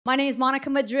My name is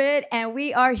Monica Madrid, and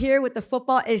we are here with the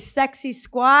Football is Sexy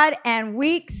squad, and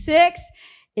week 6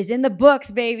 is in the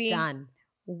books, baby. Done.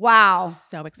 Wow.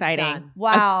 So exciting. Done.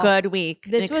 Wow. A good week.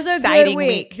 This was a good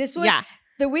week. This one, yeah.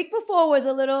 The week before was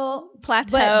a little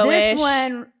plateau. But this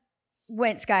one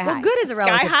went sky high. Well, good is a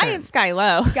relative Sky high term. and sky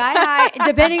low. Sky high,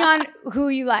 depending on who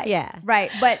you like. Yeah. Right.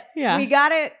 But Yeah. we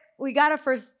gotta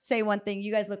first say one thing.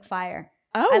 You guys look fire.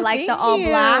 Oh, I like the all thank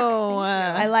black. you.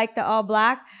 I like the all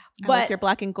black. I But like your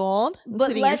black and gold,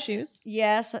 including your shoes.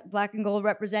 Yes, black and gold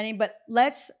representing. But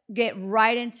let's get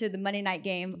right into the Monday night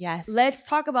game. Yes. Let's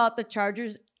talk about the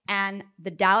Chargers and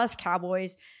the Dallas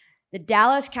Cowboys. The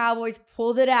Dallas Cowboys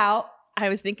pulled it out. I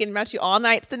was thinking about you all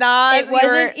night, Sanaz. It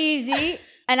wasn't easy,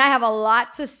 and I have a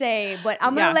lot to say, but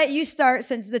I'm going to let you start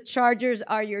since the Chargers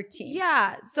are your team.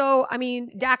 Yeah. So, I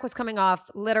mean, Dak was coming off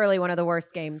literally one of the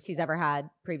worst games he's ever had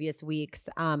previous weeks.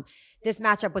 This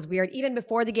matchup was weird. Even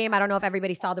before the game, I don't know if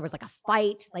everybody saw there was like a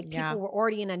fight. Like people were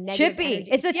already in a negative chippy. energy.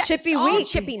 It's a chippy it's week.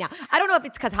 Chippy now. I don't know if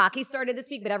it's because hockey started this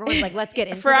week, but everyone's like, let's get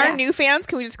into For this. our new fans,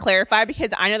 can we just clarify? Because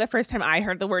I know the first time I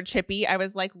heard the word chippy, I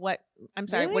was like, what? I'm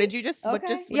sorry. Really? What did you just, what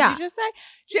did you just say?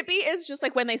 Chippy is just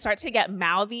like when they start to get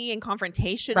mouthy and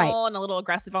confrontational and a little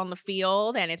aggressive on the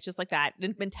field. And it's just like that.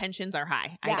 The tensions are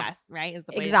high, I guess, right? Is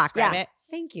the way to describe it.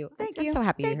 Thank you. Thank I'm you. so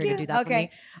happy you're here to do that for me.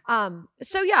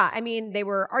 So yeah, I mean, they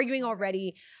were arguing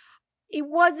already. It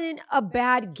wasn't a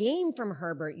bad game from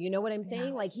Herbert. You know what I'm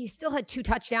saying? Like he still had 2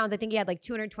 touchdowns. I think he had like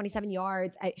 227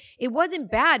 yards. It wasn't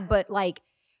bad, but like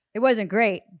it wasn't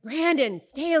great. Brandon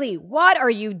Staley, what are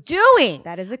you doing?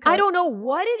 That is a I don't know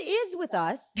what it is with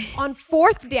us on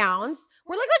 4th downs.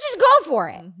 We're like, let's just go for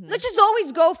it. Mm-hmm. Let's just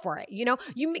always go for it. You know,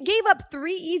 you gave up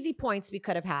 3 easy points we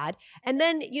could have had. And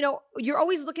then, you know, you're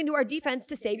always looking to our defense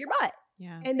to save your butt.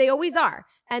 Yeah. And they always are.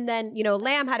 And then, you know,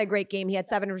 Lamb had a great game. He had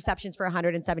 7 receptions for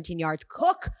 117 yards.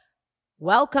 Cook,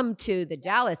 welcome to the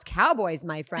Dallas Cowboys,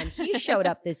 my friend. He showed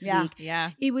up this week.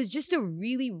 Yeah. It was just a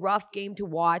really rough game to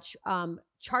watch.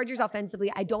 Chargers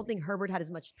offensively, I don't think Herbert had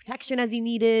as much protection as he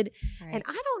needed. Right. And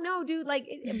I don't know, dude. Like,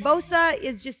 Bosa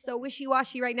is just so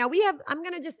wishy-washy right now. I'm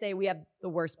going to just say we have the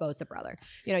worst Bosa brother.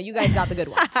 You know, you guys got the good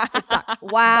one. It sucks.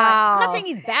 Wow. But I'm not saying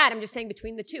he's bad. I'm just saying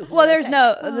between the two. Well, there's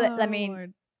no, Oh, I mean,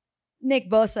 Lord. Nick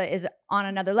Bosa is on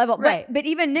another level. Right. But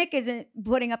even Nick isn't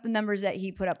putting up the numbers that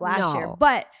he put up last year. No.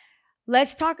 But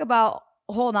let's talk about,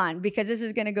 hold on, because this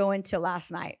is going to go into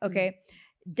last night, okay?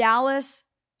 Dallas,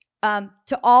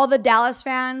 to all the Dallas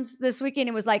fans this weekend,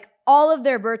 it was like all of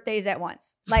their birthdays at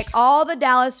once. Like all the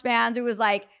Dallas fans, it was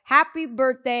like, happy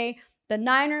birthday. The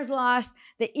Niners lost,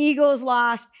 the Eagles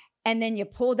lost, and then you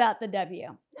pulled out the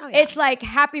W. Oh, yeah. It's like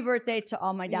happy birthday to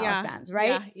all my Dallas fans,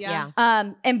 right? Yeah.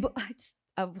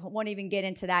 I won't even get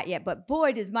into that yet, but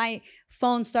boy, does my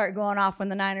phone start going off when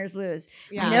the Niners lose.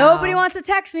 Yeah. Nobody wants to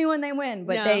text me when they win,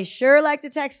 but No. they sure like to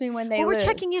text me when they lose. We're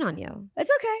checking in on you.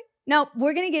 It's okay. No,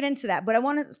 we're going to get into that, but I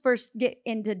want to first get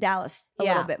into Dallas a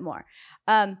little bit more.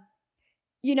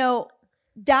 You know,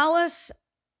 Dallas,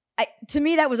 to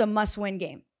me, that was a must-win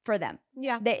game for them.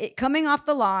 Yeah. Coming off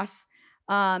the loss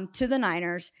to the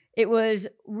Niners, it was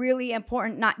really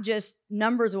important, not just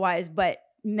numbers-wise, but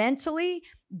mentally,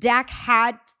 Dak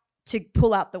had to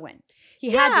pull out the win. He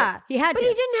had to. But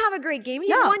he didn't have a great game. He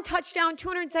No. had 1 touchdown,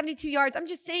 272 yards. I'm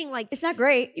just saying, like, It's not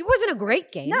great. it wasn't a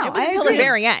great game. No, It was I until agree. the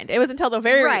very end. It was until the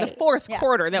the fourth Yeah.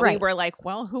 quarter that we Right. were like,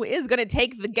 well, who is going to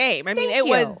take the game? I mean, Thank it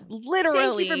you. was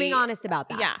literally. Thank you for being honest about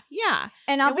that. Yeah.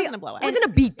 And It wasn't a blowout. It wasn't a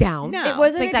beatdown. No. It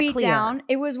wasn't Make a that beat clear. down.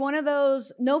 It was one of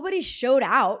those, nobody showed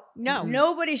out. No.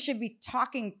 Nobody should be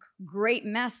talking great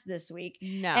mess this week.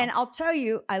 No. And I'll tell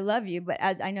you, I love you, but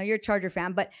as I know you're a Charger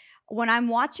fan, but when I'm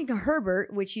watching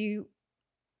Herbert, which you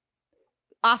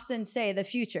often say the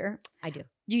future, I do.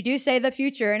 you do say the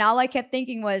future, and all I kept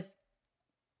thinking was,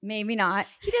 maybe not.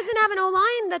 He doesn't have an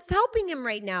O-line that's helping him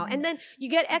right now. And then you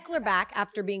get Eckler back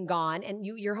after being gone, and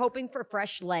you're hoping for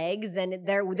fresh legs, and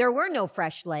there were no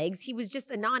fresh legs. He was just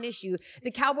a non-issue.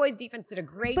 The Cowboys defense did a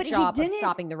great job of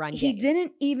stopping the run He game.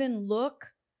 didn't even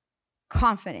look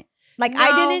confident. Like No.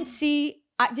 I didn't see,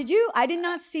 did you? I did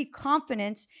not see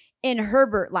confidence in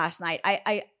Herbert last night.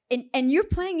 And you're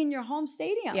playing in your home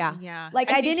stadium. Yeah. Yeah. Like,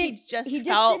 I I think didn't- he just he just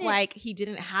felt didn't- like he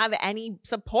didn't have any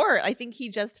support. I think he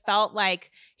just felt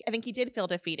like, I think he did feel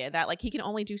defeated, that like he can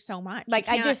only do so much. Like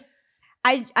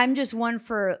I'm just one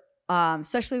for,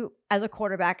 especially as a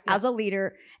quarterback, as a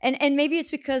leader. And maybe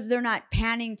it's because they're not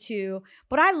panning to,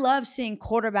 but I love seeing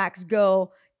quarterbacks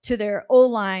go to their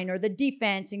O-line or the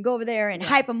defense and go over there and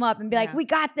hype them up and be like, we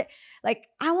got the, like,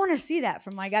 I want to see that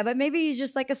from my guy, but maybe he's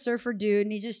just like a surfer dude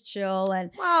and he's just chill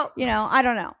and, Well, you know, I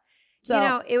don't know.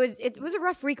 So it was a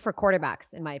rough week for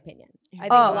quarterbacks, in my opinion. I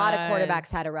think a lot of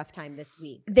quarterbacks had a rough time this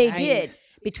week. They did.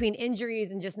 Between injuries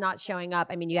and just not showing up.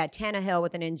 I mean, you had Tannehill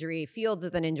with an injury, Fields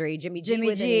with an injury, Jimmy G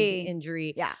with an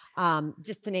injury. Yeah.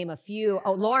 Just to name a few.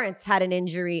 Oh, Lawrence had an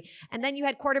injury. And then you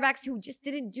had quarterbacks who just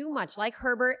didn't do much, like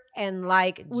Herbert and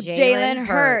like Jalen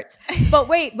Hurts. But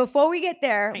wait, before we get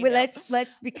there, let's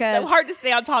because it's so hard to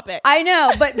stay on topic. I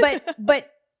know,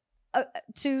 but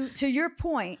to your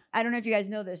point, I don't know if you guys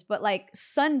know this, but like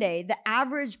Sunday, the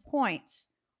average points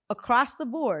across the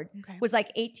board was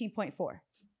like 18.4.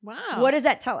 Wow. What does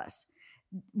that tell us?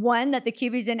 One, that the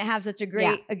QBs didn't have such a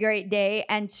great day,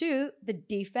 and two, the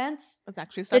defense. It's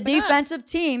actually stepping the defensive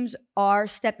teams are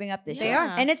stepping up this year,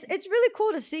 and it's really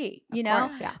cool to see, you know.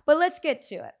 Course, yeah. But let's get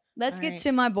to it. Let's get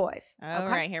to my boys. All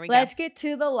right, here we go. Let's get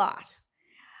to the loss.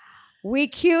 We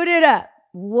queued it up.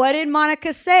 What did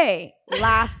Monica say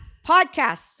last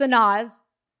podcast, Sanaz?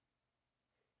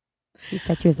 She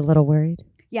said she was a little worried.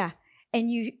 Yeah.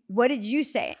 And what did you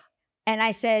say? And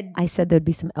I said there'd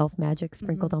be some elf magic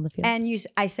sprinkled on the field. And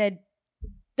I said,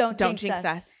 don't jinx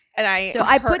us. And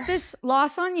I put this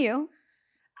loss on you.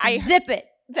 I zip it.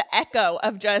 The echo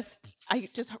of I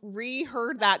just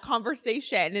reheard that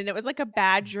conversation, and it was like a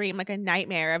bad dream, like a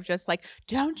nightmare of just like,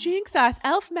 don't jinx us,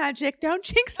 elf magic, don't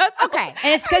jinx us. Okay.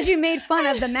 And it's because you made fun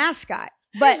of the mascot.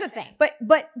 But here's the thing. But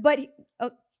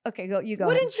okay, you go.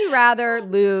 Wouldn't you rather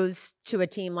lose to a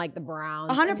team like the Browns?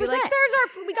 100%. Like, we got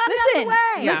it out of the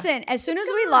way. Listen, as soon as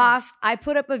we lost, I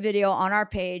put up a video on our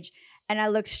page and I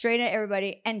looked straight at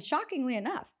everybody. And shockingly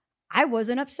enough, I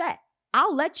wasn't upset.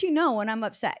 I'll let you know when I'm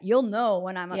upset. You'll know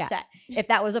when I'm upset. If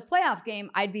that was a playoff game,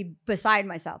 I'd be beside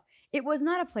myself. It was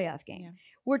not a playoff game. Yeah.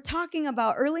 We're talking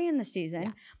about early in the season.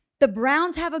 Yeah. The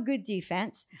Browns have a good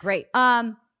defense. Great.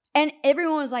 And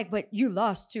everyone was like, but you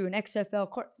lost to an XFL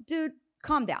court. Dude,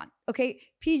 calm down. Okay.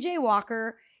 PJ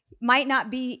Walker might not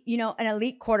be, an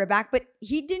elite quarterback, but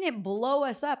he didn't blow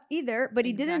us up either, but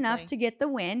he did enough to get the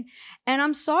win. And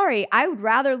I'm sorry, I would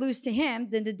rather lose to him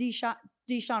than to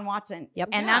Deshaun Watson. Yep.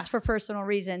 And that's for personal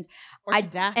reasons.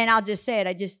 And I'll just say it.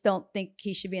 I just don't think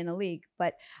he should be in the league.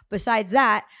 But besides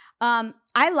that,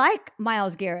 I like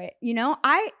Myles Garrett.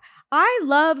 I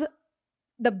love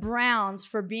the Browns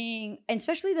for being, and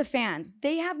especially the fans,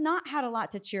 they have not had a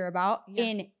lot to cheer about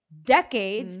in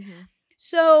decades. Mm-hmm.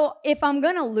 So if I'm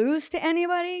going to lose to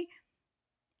anybody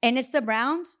and it's the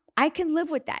Browns, I can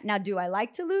live with that. Now, do I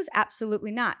like to lose?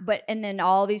 Absolutely not. And then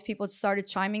all these people started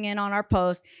chiming in on our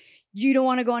post. You don't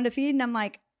want to go undefeated? And I'm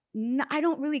like, no, I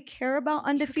don't really care about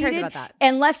undefeated. Who cares about that?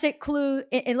 Unless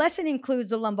it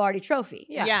includes the Lombardi Trophy.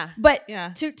 Yeah. But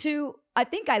to I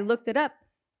think I looked it up.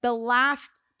 The last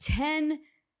 10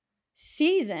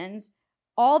 seasons,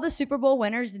 all the Super Bowl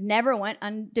winners never went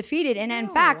undefeated. And in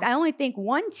fact, I only think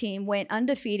one team went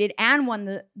undefeated and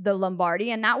won the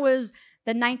Lombardi, and that was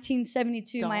the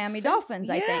 1972 Miami Dolphins,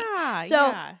 I think.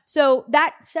 So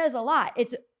that says a lot.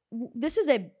 This is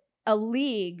a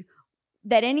league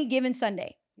that any given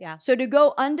Sunday. Yeah. So to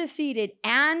go undefeated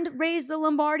and raise the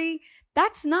Lombardi,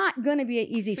 that's not going to be an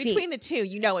easy feat. Between the two,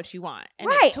 you know what you want. And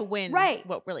it's to win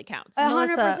what really counts.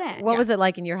 100%. What was it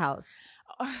like in your house?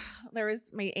 There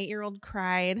was my 8-year-old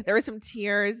cried. There were some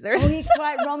tears. He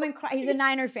cried. Roman cried. He's a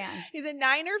Niner fan. He's a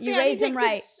Niner fan. You raised him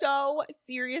right. It so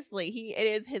seriously. It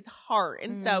is his heart.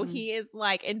 And so he is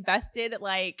like invested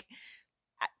like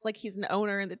he's an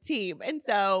owner in the team. And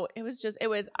so it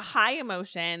was high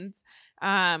emotions,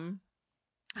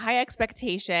 high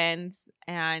expectations,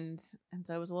 and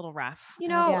so it was a little rough. A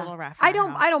little rough. I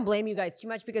don't blame you guys too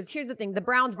much, because here's the thing: the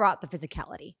Browns brought the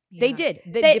physicality. Yeah. They did.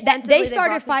 They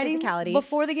started fighting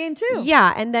before the game too.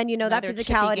 Yeah, and then that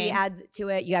physicality adds to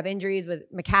it. You have injuries with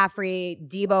McCaffrey.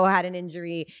 Debo had an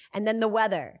injury, and then the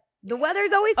weather. The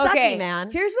weather's always sucky,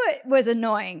 man. Here's what was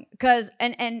annoying, because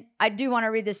and I do want to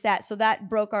read the stat. So that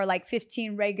broke our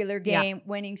 15 regular game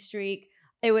winning streak.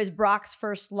 It was Brock's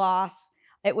first loss.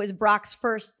 It was Brock's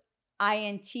first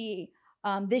INT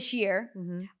this year.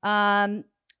 Mm-hmm.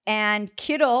 And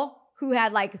Kittle, who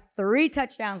had 3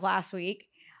 touchdowns last week,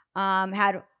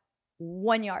 had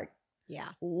 1 yard. Yeah.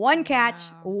 1 catch,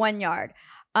 1 yard.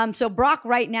 So Brock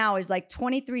right now is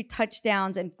 23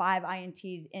 touchdowns and 5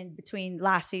 INTs in between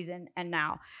last season and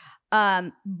now.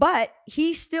 But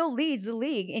he still leads the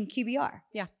league in QBR.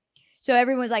 Yeah. So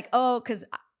everyone's like, oh, because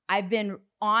I've been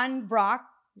on Brock.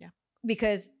 Yeah.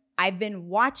 Because I've been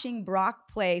watching Brock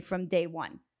play from day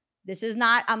one. This is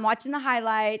not, I'm watching the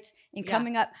highlights and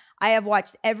coming up. I have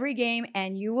watched every game,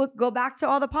 and you will go back to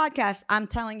all the podcasts. I'm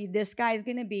telling you, this guy is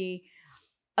going to be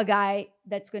a guy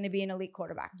that's going to be an elite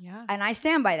quarterback. Yeah. And I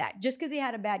stand by that just because he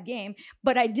had a bad game.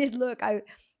 But I did look,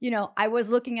 I was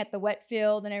looking at the wet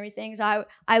field and everything. So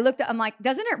I looked at, I'm like,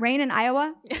 doesn't it rain in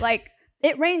Iowa? Like,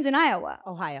 it rains in Iowa.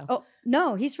 Ohio. Oh,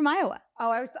 no, he's from Iowa.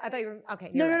 Oh, I thought you were,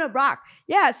 okay. No, Brock.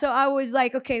 Yeah. So I was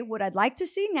like, okay, what I'd like to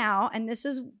see now, and this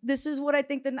is what I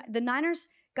think the Niners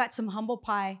got some humble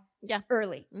pie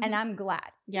early, and I'm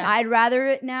glad. Yeah. I'd rather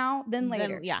it now than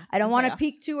later. I don't want to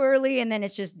peak too early, and then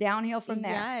it's just downhill from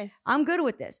there. Yes. I'm good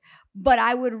with this. But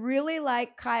I would really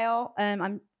like Kyle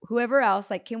and whoever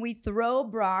else, like, can we throw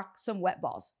Brock some wet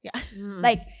balls? Yeah.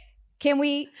 Like, can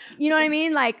we, you know what I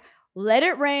mean? Like, let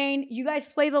it rain. You guys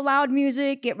play the loud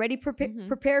music. Get ready,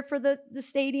 prepared for the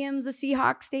stadiums, the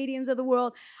Seahawks stadiums of the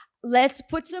world. Let's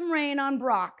put some rain on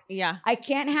Brock. Yeah. I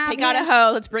can't have Take out a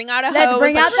hose. Let's bring out a hose. Let's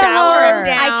bring out the shower him hose.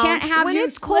 down. I can't have when you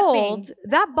it's slipping. cold,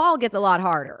 that ball gets a lot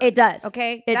harder. It does.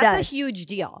 Okay? It That's does. a huge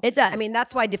deal. It does. I mean,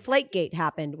 that's why Deflategate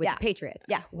happened with the Patriots.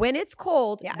 Yeah. When it's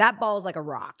cold, that ball is like a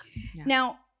rock. Yeah.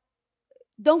 Now,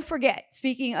 don't forget,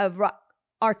 speaking of rock,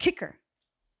 our kicker,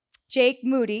 Jake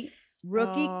Moody,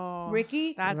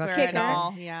 Ricky, That's where kicker. it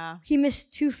all, yeah. He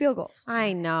missed 2 field goals.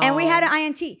 I know. And we had an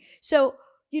INT. So,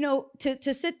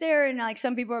 to sit there and like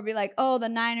some people will be like, oh, the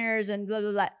Niners and blah,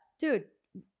 blah, blah. Dude,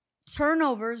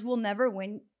 turnovers will never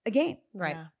win a game.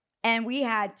 Right. Yeah. And we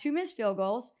had 2 missed field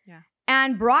goals. Yeah.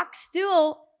 And Brock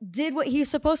still did what he's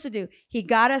supposed to do. He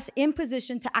got us in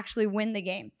position to actually win the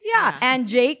game. Yeah. And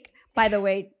Jake, by the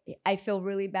way, I feel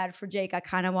really bad for Jake. I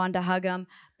kind of wanted to hug him.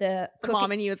 The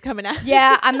mom in you is coming out.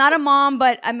 Yeah, I'm not a mom,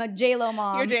 but I'm a J-Lo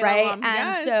mom. You're J-Lo right? mom, And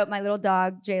yes. so my little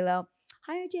dog, J-Lo.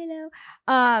 Hi,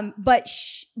 J-Lo. But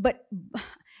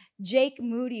Jake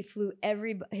Moody flew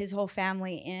his whole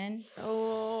family in.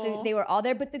 Oh. So they were all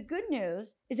there. But the good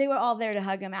news is they were all there to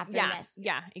hug him after the miss.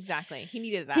 Yeah, exactly. He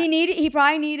needed that. He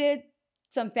probably needed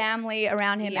some family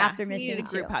around him after missing. He needed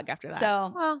a group hug after that.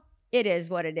 So, well, it is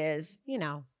what it is.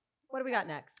 What do we got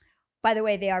next? By the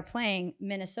way, they are playing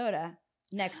Minnesota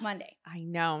next Monday. I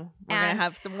know. We're going to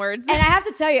have some words. And I have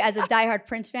to tell you, as a diehard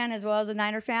Prince fan as well as a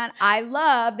Niner fan, I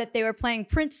love that they were playing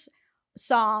Prince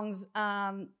songs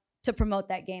to promote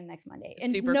that game next Monday.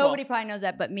 And Super nobody cool. probably knows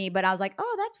that but me. But I was like,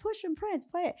 oh, that's Push from Prince.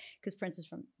 Play it. Because Prince is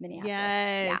from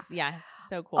Minneapolis. Yes.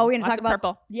 So cool. Oh, we're going to Lots talk of about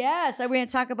purple. Yes. Are we going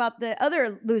to talk about the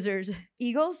other losers?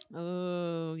 Eagles?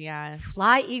 Oh, yes.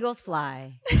 Fly, Eagles,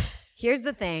 fly. Here's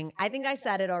the thing. I think I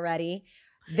said it already.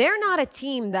 They're not a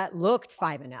team that looked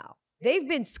 5-0. They've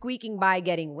been squeaking by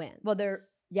getting wins. Well,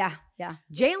 yeah.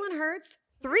 Jalen Hurts,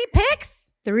 3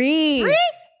 picks. 3.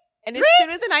 And as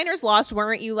soon as the Niners lost,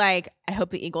 weren't you like, I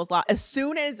hope the Eagles lost? As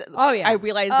soon as I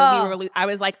realized that we were losing, I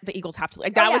was like, the Eagles have to lose.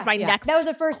 Like, that was my next. That was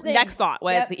the first thing. Next thought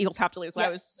was the Eagles have to lose. So I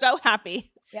was so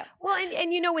happy. Yep. Well,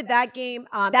 and with that game,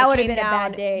 that would have been a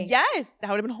bad day. Yes, that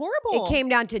would have been horrible. It came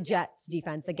down to Jets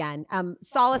defense again.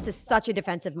 Salas is such a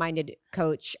defensive-minded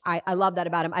coach. I love that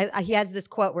about him. He has this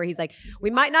quote where he's like,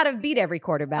 "We might not have beat every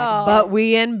quarterback, but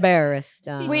we embarrassed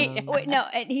them." No,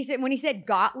 and he said when he said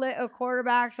gauntlet of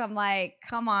quarterbacks, I'm like,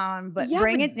 come on, but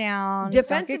bring it down.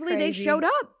 Defensively, they showed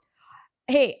up.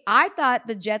 Hey, I thought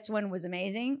the Jets win was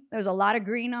amazing. There was a lot of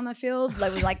green on the field. It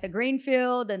was like the green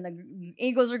field, and the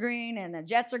Eagles are green, and the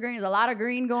Jets are green. There's a lot of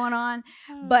green going on.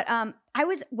 But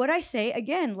what I say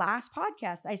again last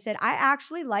podcast, I said I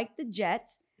actually like the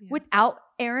Jets without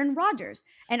Aaron Rodgers,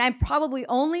 and I'm probably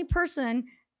only person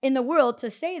in the world to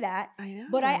say that. I know,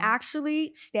 but I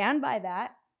actually stand by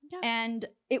that. Yeah. And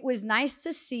it was nice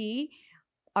to see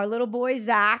our little boy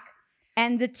Zach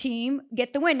and the team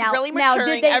get the win. He's really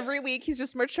maturing. Every week he's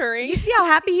just maturing. You see how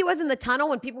happy he was in the tunnel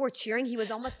when people were cheering? He was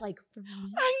almost like, for me.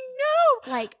 I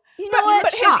know. Like, you know what?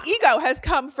 But his ego has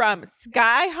come from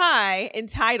sky high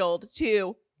entitled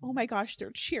to, oh my gosh,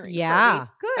 they're cheering. Yeah. For me.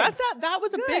 Good. That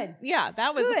was a big,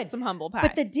 that was some humble pie.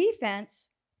 But the defense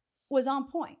was on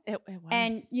point. It was.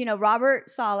 And, Robert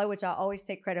Saleh, which I'll always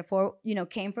take credit for,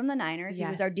 came from the Niners. Yes.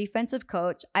 He was our defensive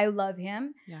coach. I love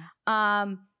him.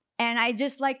 Yeah. And I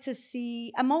just like to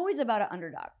see, I'm always about an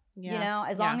underdog,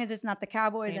 as long as it's not the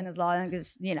Cowboys. Same. And as long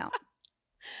as,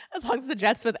 as long as the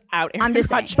Jets without Aaron I'm just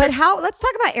Rodgers. But let's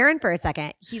talk about Aaron for a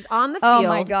second. He's on the Oh field.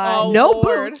 my God. No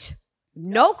Lord. boot,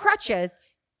 no crutches.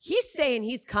 He's saying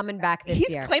he's coming back this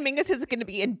year. He's claiming this is going to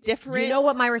be indifferent. You know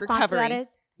what my response recovery. to that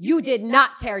is? You did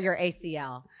not tear your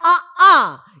ACL.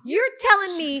 You're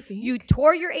telling me you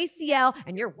tore your ACL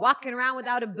and you're walking around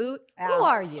without a boot? Who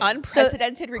are you?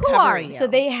 Unprecedented recovery. Who are you? So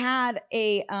they had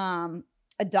a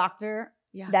doctor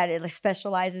that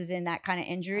specializes in that kind of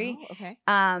injury. Oh, okay.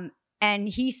 And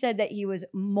he said that he was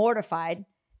mortified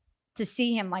to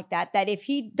see him like that if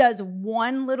he does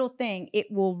one little thing,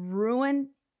 it will ruin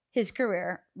his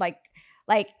career. Like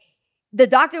the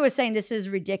doctor was saying this is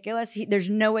ridiculous. There's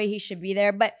no way he should be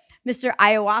there. But Mr.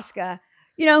 Ayahuasca,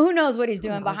 you know, who knows what he's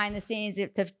doing behind the scenes to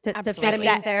fix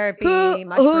that. Therapy,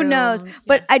 Who knows? mushrooms.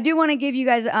 But I do want to give you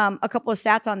guys a couple of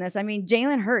stats on this. I mean,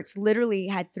 Jalen Hurts literally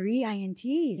had 3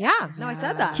 INTs. Yeah, no, I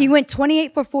said that. He went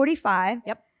 28 for 45.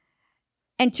 Yep.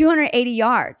 And 280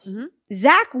 yards. Mm-hmm.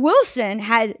 Zach Wilson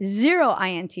had 0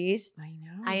 INTs. I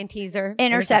know. INTs are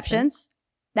Interceptions.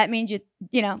 That means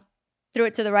you know, threw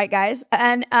it to the right guys.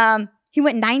 And he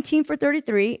went 19 for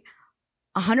 33,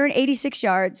 186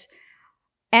 yards.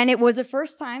 And it was the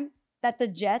first time that the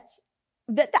Jets,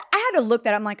 I had to look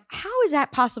at it. I'm like, how is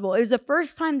that possible? It was the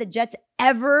first time the Jets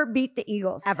ever beat the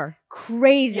Eagles. Ever.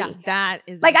 Crazy. Yeah, that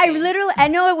is like insane. I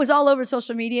know it was all over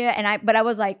social media but I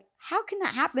was like, how can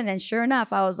that happen? And sure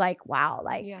enough, I was like, wow,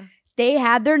 like they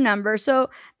had their number. So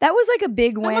that was like a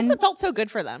big win. That must have felt so good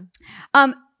for them.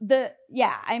 I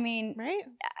mean, right?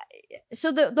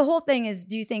 So the whole thing is,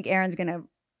 do you think Aaron's going to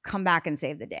come back and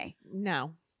save the day?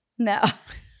 No.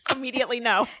 Immediately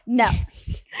no.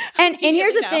 And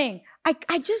here's the thing.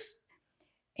 I just,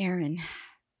 Aaron,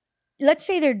 let's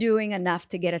say they're doing enough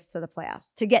to get us to the playoffs,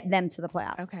 to get them to the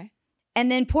playoffs. Okay.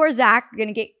 And then poor Zach going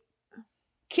to get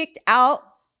kicked out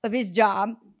of his job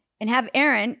and have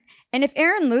Aaron. And if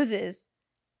Aaron loses,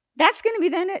 that's going to be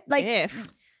then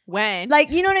when,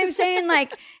 you know what I'm saying?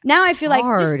 Like now I feel like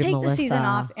just take Melissa. the season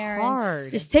off, Aaron.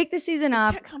 Hard. Just take the season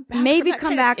off. Maybe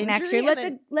come back next year.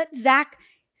 Let Zach,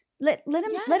 let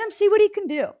him see what he can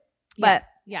do. But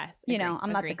yes, you know,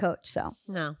 I'm not the coach, so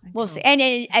no, we'll see.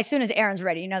 And as soon as Aaron's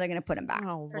ready, you know they're going to put him back.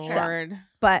 Oh Lord! So,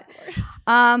 but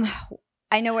I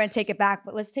know we're going to take it back,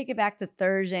 but let's take it back to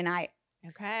Thursday night.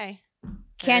 Okay.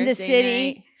 Kansas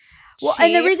City. Night. Well,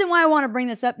 and the reason why I want to bring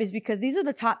this up is because these are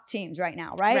the top teams right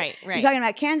now, right? Right. You're talking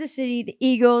about Kansas City, the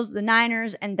Eagles, the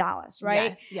Niners, and Dallas,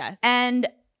 right? Yes. And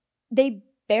they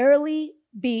barely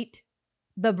beat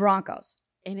the Broncos.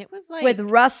 And it was like with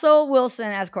Russell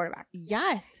Wilson as quarterback.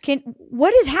 Yes.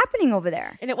 What is happening over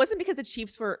there? And it wasn't because the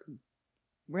Chiefs were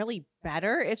really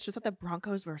better. It's just that the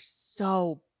Broncos were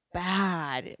so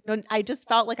bad. I just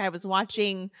felt like I was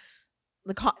watching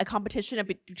a competition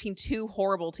between two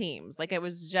horrible teams. Like it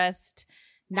was just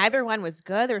neither one was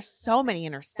good. There's so many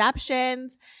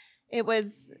interceptions. It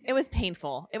was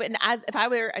painful. And as if I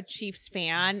were a Chiefs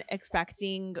fan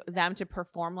expecting them to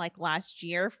perform like last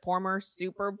year, a former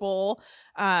Super Bowl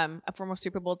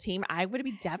team, I would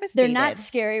be devastated. They're not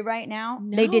scary right now.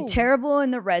 No. They did terrible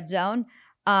in the red zone.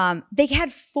 They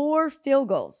had 4 field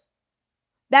goals.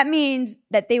 That means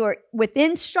that they were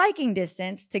within striking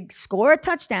distance to score a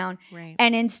touchdown, right,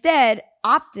 and instead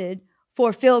opted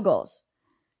for field goals.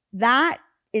 That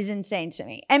is insane to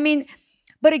me. I mean,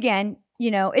 but again,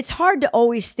 you know, it's hard to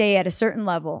always stay at a certain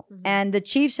level. Mm-hmm. And the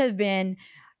Chiefs have been,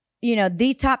 you know,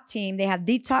 the top team. They have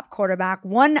the top quarterback,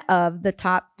 one of the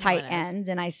top tight ends.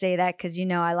 And I say that because, you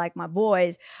know, I like my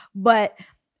boys. But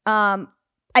I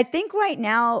think right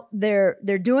now they're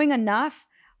doing enough.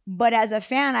 But as a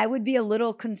fan, I would be a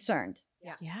little concerned.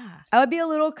 Yeah. I would be a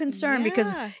little concerned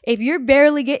because if you're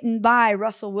barely getting by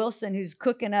Russell Wilson, who's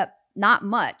cooking up not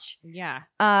much. Yeah.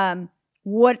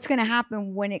 What's going to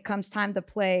happen when it comes time to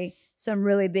play some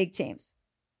really big teams?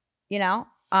 You know?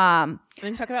 And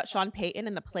then talk about Sean Payton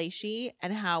and the play sheet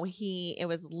and how it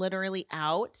was literally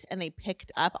out and they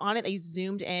picked up on it. They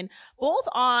zoomed in both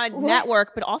on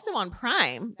network, but also on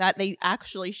Prime, that they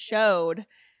actually showed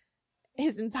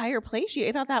his entire play sheet.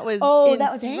 I thought that was insane.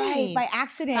 That was right. By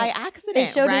accident. They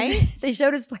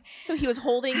showed his play. So he was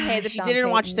holding his, if you didn't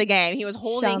watch the game, he was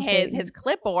holding his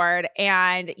clipboard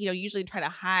and, you know, usually try to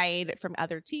hide from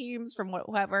other teams, from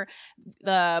whoever,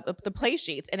 the play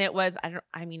sheets. And it was,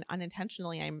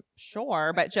 unintentionally, I'm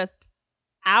sure, but just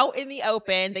out in the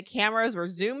open, the cameras were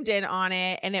zoomed in on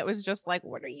it. And it was just like,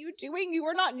 what are you doing? You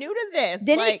were not new to this.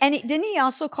 Didn't he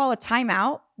also call a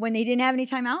timeout when they didn't have any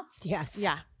timeouts? Yes.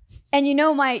 Yeah. And you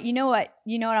know what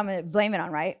I'm going to blame it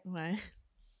on, right? What?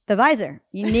 The visor.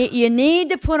 You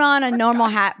need to put on a normal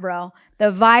hat, bro. The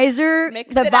visor,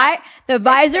 the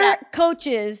visor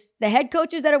coaches, the head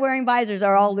coaches that are wearing visors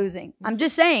are all losing. I'm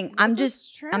just saying. I'm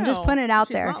just putting it out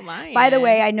there. By the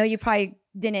way, I know you probably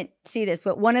didn't see this,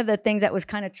 but one of the things that was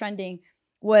kind of trending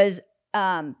was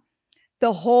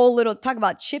the whole little talk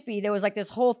about Chippy. There was like this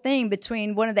whole thing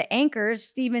between one of the anchors,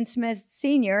 Stephen Smith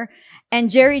Sr., and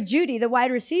Jerry Jeudy, the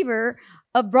wide receiver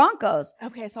of Broncos.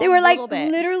 Okay, so they were like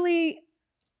literally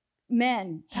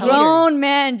grown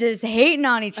men, just hating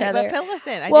on each other. But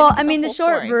listen, the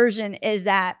short version is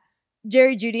that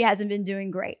Jerry Jeudy hasn't been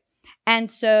doing great, and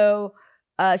so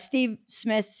Steve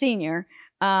Smith Sr.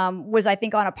 Was, I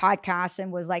think, on a podcast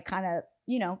and was like kind of,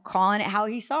 calling it how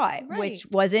he saw it, Right. which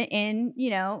wasn't in,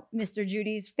 Mr.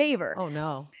 Judy's favor. Oh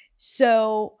no.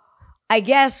 So I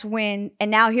guess and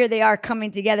now here they are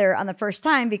coming together on the first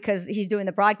time because he's doing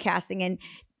the broadcasting and,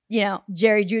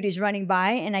 Jerry Judy's running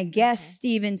by. And I guess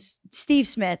Steve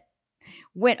Smith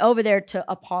went over there to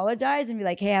apologize and be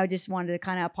like, hey, I just wanted to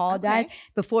kind of apologize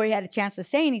before he had a chance to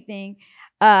say anything.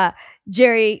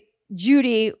 Jerry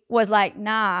Judy was like,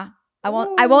 nah, I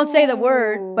won't say the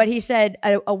word, but he said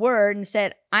a word and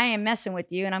said, I ain't messing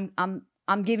with you. And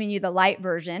I'm giving you the light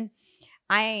version.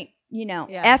 I ain't,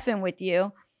 effing with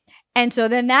you. And so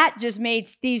then that just made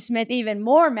Steve Smith even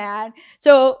more mad.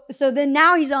 So then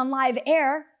now he's on live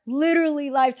air, literally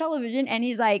live television. And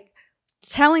he's like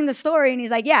telling the story. And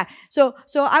he's like, yeah, so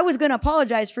I was going to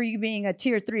apologize for you being a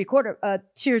tier 3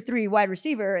 wide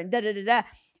receiver and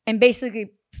and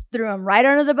basically threw him right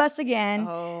under the bus again.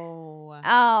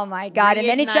 Oh my God. And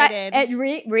then he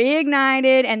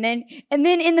reignited. And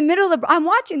then in the middle of I'm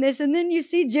watching this. And then you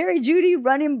see Jerry Judy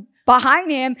running behind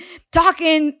him,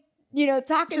 talking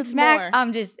smack.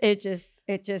 More. It's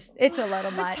a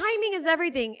little much. The timing is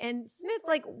everything. And Smith,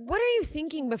 like, what are you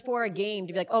thinking before a game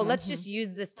to be like, oh, let's just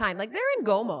use this time? Like, they're in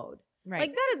go mode. Right.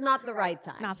 Like, that is not the right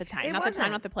time. Not the time. It Not the wasn't.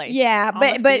 time. Not the place. Yeah, On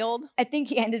but the field. I think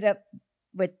he ended up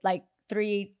with like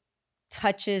 3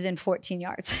 touches and 14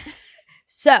 yards.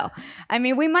 So, I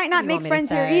mean, we might not make friends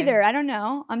here either. I don't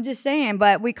know. I'm just saying,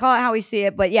 but we call it how we see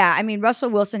it. But yeah, I mean, Russell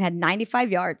Wilson had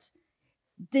 95 yards,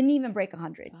 didn't even break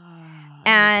 100.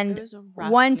 And it was a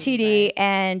rough 1 game, TD guys.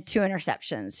 and 2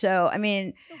 interceptions. So, I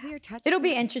mean, It's a weird touch. it'll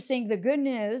be interesting. The good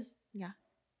news. Yeah.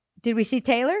 Did we see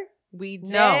Taylor? We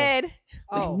did. No.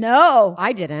 Oh, No.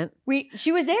 I didn't.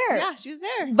 She was there. Yeah, she was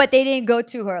there. But they didn't go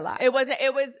to her a lot. It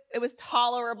was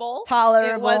tolerable.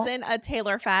 Tolerable. It wasn't a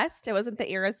Taylor Fest. It wasn't the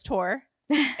Eras Tour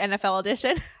NFL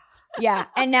edition. Yeah.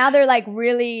 And now they're like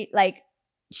really like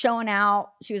showing out.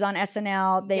 She was on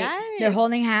SNL. They're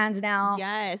holding hands now.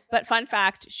 Yes. But fun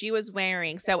fact, she was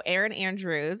wearing, so Erin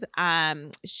Andrews,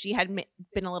 she had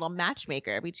been a little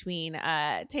matchmaker between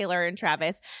Taylor and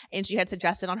Travis. And she had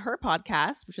suggested on her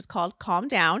podcast, which is called Calm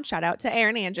Down, shout out to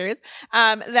Erin Andrews,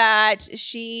 that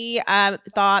she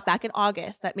thought back in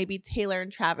August that maybe Taylor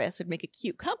and Travis would make a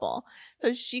cute couple.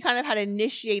 So she kind of had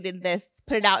initiated this,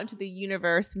 put it out into the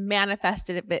universe,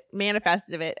 manifested it,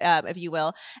 if you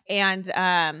will. And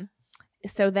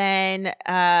so then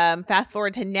fast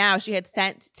forward to now, she had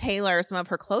sent Taylor some of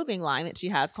her clothing line that she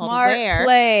has called Wear.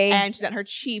 Play. And she sent her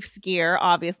Chiefs gear,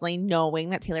 obviously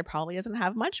knowing that Taylor probably doesn't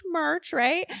have much merch,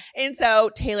 right? And so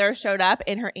Taylor showed up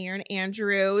in her Erin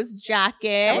Andrews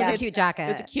jacket. That was a cute jacket.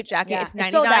 It was a cute jacket. Yeah. It's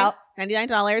It's sold out.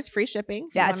 $99, free shipping.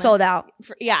 Yeah, it's sold out.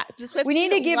 The We need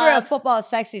to Swifties give her a love- football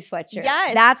sexy sweatshirt.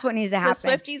 Yes. That's what needs to The happen.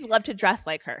 Swifties love to dress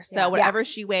like her, so Yeah. whatever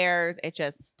she wears, it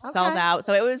just sells out.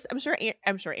 So it was. I'm sure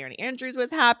Erin Andrews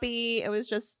was happy. It was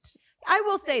just. I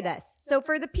will say this. So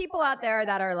for the people out there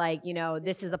that are like,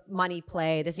 this is a money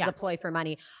play, this is a ploy for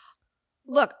money.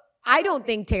 Look, I don't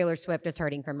think Taylor Swift is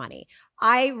hurting for money.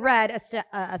 I read a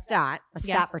stat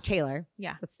for Taylor.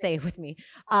 Yeah. Let's stay with me.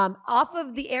 Off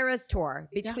of the Eras Tour,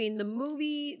 between the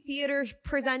movie theater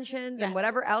presentations and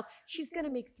whatever else, she's going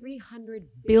to make $300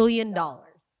 billion.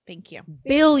 Thank you.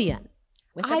 Billion.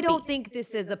 With a I don't B. think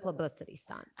this is a publicity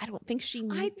stunt. I don't think she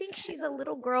needs I think she's a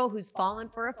little girl who's fallen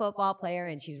for a football player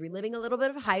and she's reliving a little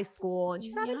bit of high school and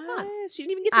she's having fun. Yes, she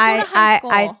didn't even get to go to high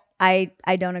school.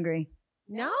 I don't agree.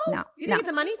 No? No, You no. think it's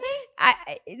a money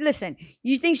thing? Listen,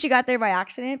 you think she got there by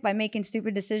accident by making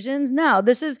stupid decisions? No,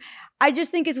 I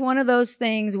just think it's one of those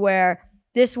things where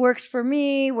this works for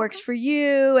me, works for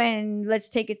you, and let's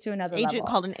take it to another level.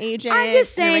 Called an agent. I'm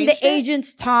just saying the arranged it?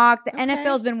 agents talk. The Okay.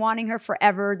 NFL's been wanting her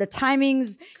forever. The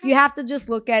timings, you have to just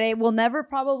look at it. We'll never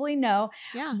probably know.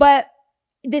 Yeah. But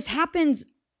this happens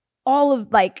all of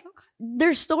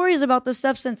there's stories about this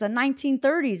stuff since the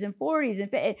 1930s and 40s.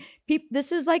 And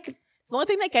this is like, The only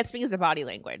thing that gets me is the body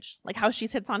language, like how she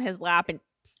sits on his lap and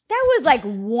that was like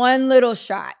one little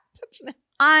shot. touching it.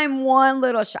 I'm one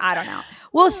little shot. I don't know.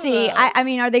 We'll see. I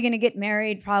mean, are they going to get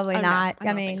married? Probably Oh, no, not. I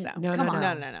don't think so. No, come no,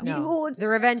 on. No. The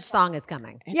revenge song is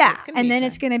coming. Yeah, It's gonna and be then fun.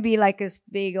 it's going to be like this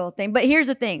big old thing. But here's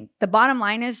the thing. The bottom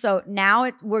line is, so now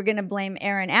we're going to blame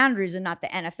Erin Andrews and not the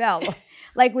NFL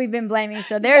like we've been blaming.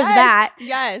 So there's that.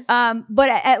 Yes. But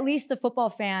at least the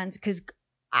football fans, because,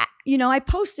 I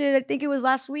posted, I think it was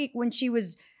last week when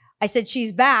I said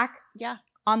she's back Yeah.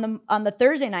 on the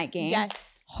Thursday night game. Yes.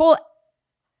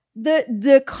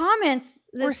 The comments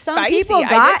that Were some spicy. people I did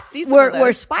got see some of were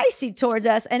those. spicy towards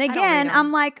us. And don't again, read 'em.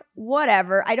 I'm like,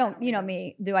 whatever. I don't,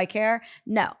 me. Do I care?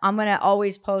 No. I'm going to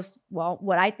always post,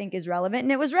 what I think is relevant.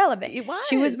 And it was relevant. It was.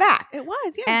 She was back. It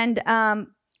was, yeah. And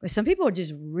But some people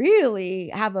just really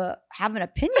have an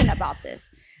opinion about this.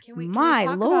 Can we My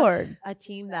talk Lord. about a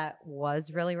team that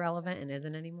was really relevant and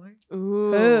isn't anymore?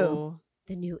 Ooh.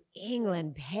 The New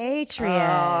England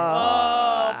Patriots.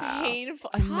 Oh, painful.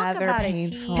 Talk Another about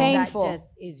painful. a team Painful. that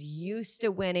just is used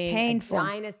to winning, Painful. a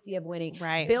dynasty of winning.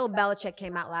 Right. Bill Belichick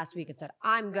came out last week and said,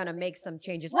 I'm going to make some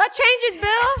changes. What changes,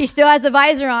 Bill? He still has the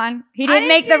visor on. He didn't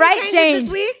make see the any right changes change.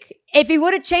 this week. If he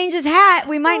would have changed his hat,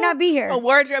 we might not be here. A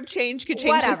wardrobe change could change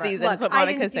Whatever. the season, Look, is what I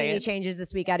Monica's didn't see any saying. changes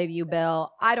this week out of you,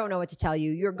 Bill. I don't know what to tell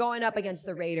you. You're going up against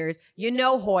the Raiders. You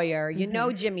know Hoyer. You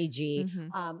know Jimmy G.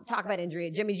 Talk about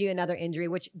injury. Jimmy G, another injury,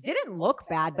 which didn't look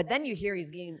bad, but then you hear he's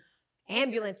getting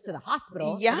ambulance to the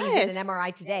hospital. I think he's getting an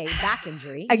MRI today, back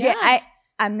injury. Again,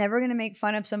 I'm never going to make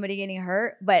fun of somebody getting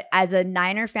hurt, but as a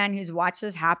Niner fan who's watched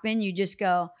this happen, you just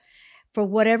go, for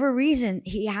whatever reason,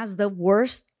 he has the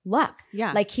worst luck.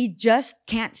 Yeah. Like he just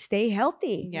can't stay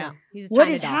healthy. Yeah. No, he's a What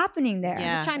China is doll. happening there?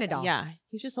 Yeah. He's a China doll. Yeah.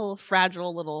 He's just a little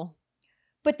fragile little.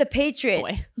 But the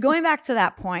Patriots, going back to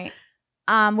that point,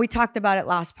 we talked about it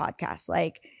last podcast.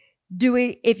 Like,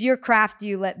 if you're Kraft, do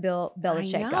you let Bill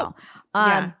Belichick go?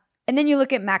 Yeah. And then you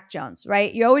look at Mac Jones,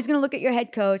 right? You're always going to look at your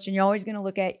head coach and you're always going to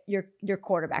look at your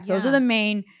quarterback. Those are Yeah. the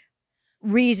main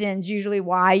reasons usually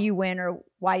why you win or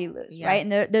why you lose, Yeah. right?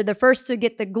 And they're the first to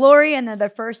get the glory and they're the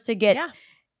first to get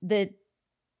the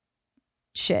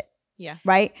shit. Yeah.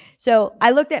 Right? So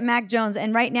I looked at Mac Jones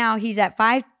and right now he's at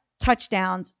 5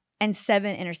 touchdowns and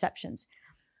 7 interceptions.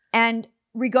 And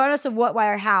regardless of what, why,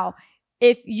 or how,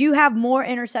 if you have more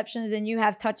interceptions than you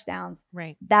have touchdowns,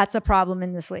 Right. that's a problem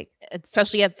in this league.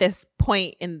 Especially at this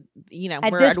point in,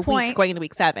 At we're this at a point, week going into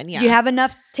week 7. Yeah. You have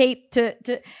enough tape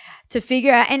to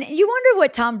figure out. And you wonder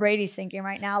what Tom Brady's thinking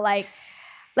right now. Like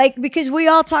because we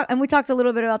all talk, and we talked a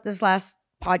little bit about this last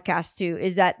podcast too,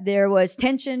 is that there was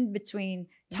tension between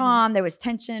Tom, there was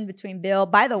tension between Bill.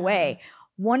 By the way,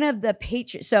 one of the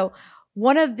Patriots, so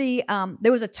one of the,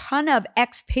 there was a ton of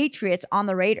expatriates on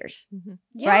the Raiders,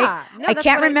 right? No, I that's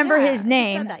can't what remember yeah, his I just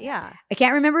name. said that, yeah. I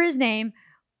can't remember his name,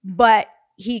 but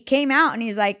he came out and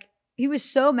he's like, he was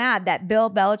so mad that Bill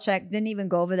Belichick didn't even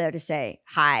go over there to say,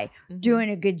 hi, doing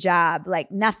a good job,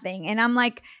 like nothing. And I'm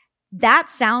like, that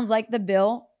sounds like the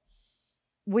Bill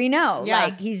we know. Yeah.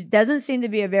 Like he doesn't seem to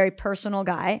be a very personal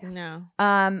guy. No.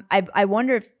 I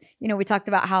wonder if, we talked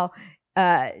about how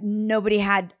nobody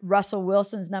had Russell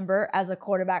Wilson's number as a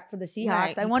quarterback for the Seahawks.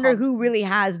 Right, I he wonder called- who really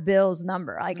has Bill's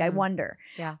number. Like I wonder.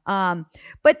 Yeah.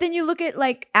 But then you look at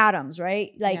like Adams,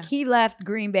 right? Like Yeah. he left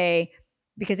Green Bay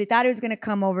because he thought he was going to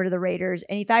come over to the Raiders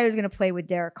and he thought he was going to play with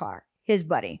Derek Carr, his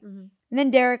buddy. And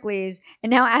then Derek leaves and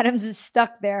now Adams is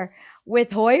stuck there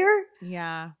with Hoyer.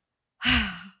 Yeah.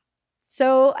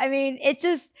 So, I mean, it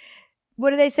just,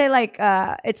 what do they say? Like,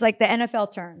 it's like the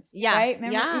NFL turns. Yeah. Right?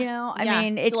 Remember, Yeah. I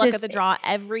mean, it's look just, at the draw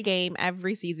every game,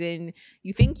 every season.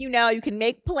 You think you can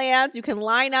make plans, you can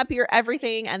line up your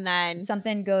everything, and then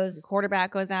something the goes.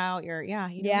 quarterback goes out. You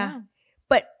don't know.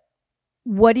 But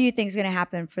what do you think is going to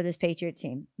happen for this Patriot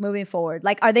team moving forward?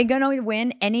 Like, are they going to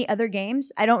win any other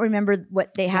games? I don't remember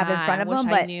what they have in front of I wish them,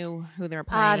 I but knew who they were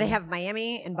playing. They have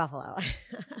Miami and Buffalo.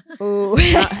 ooh,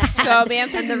 So the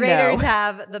answer and is the no. Raiders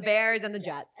have the Bears and the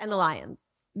Jets and the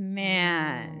Lions.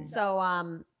 man.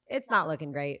 So it's not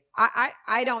looking great.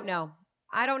 I don't know.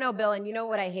 I don't know, Bill. And you know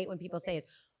what I hate when people say is,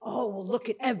 oh, well, look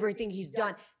at everything he's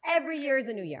done. Every year is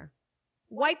a new year.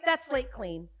 Wipe that slate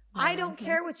clean. I don't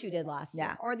care what you did last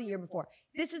year or the year before.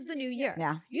 This is the new year.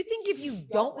 Yeah. You think if you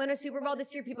don't win a Super Bowl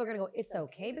this year, people are going to go, it's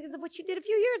okay because of what you did a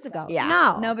few years ago. Yeah.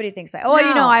 No. Nobody thinks that. Oh,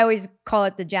 No. I always call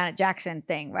it the Janet Jackson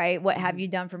thing, right? What have you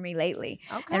done for me lately?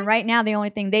 Okay. And right now, the only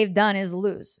thing they've done is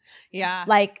lose. Yeah.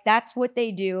 Like that's what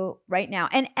they do right now.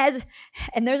 And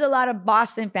there's a lot of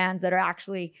Boston fans that are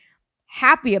actually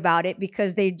happy about it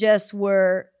because they just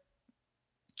were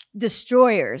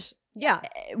destroyers Yeah.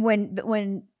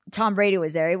 when Tom Brady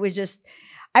was there. It was just,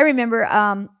 I remember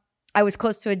I was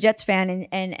close to a Jets fan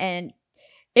and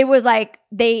it was like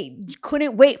they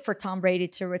couldn't wait for Tom Brady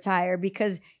to retire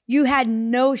because you had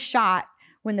no shot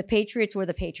when the Patriots were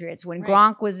the Patriots. When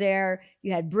Gronk was there,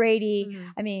 you had Brady.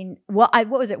 I mean, what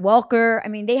was it? Welker. I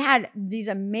mean, they had these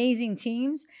amazing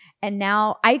teams and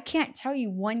now I can't tell you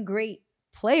one great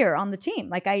player on the team.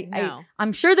 Like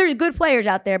I'm sure there's good players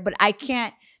out there, but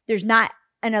there's not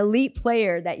an elite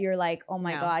player that you're like, oh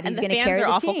my God, he's going to carry the team.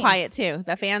 And the fans are awful quiet too.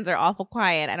 The fans are awful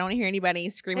quiet. I don't hear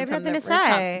anybody screaming They have from the nothing to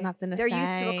rooftops. say. Nothing to They're say.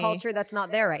 used to a culture that's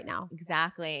not there right now.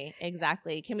 Exactly.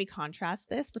 Can we contrast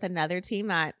this with another team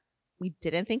that we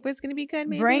didn't think was going to be good.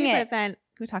 Maybe, Bring it. But then can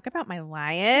we talk about my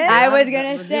Lions? I was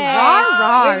gonna say,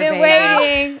 Rawr, we've been baby.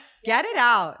 waiting. Get it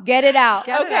out. Get it out.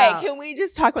 Get it Okay, out. can we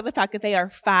just talk about the fact that they are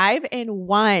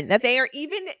 5-1, that they are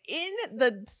even in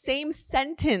the same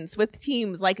sentence with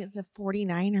teams like the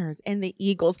 49ers and the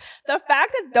Eagles. The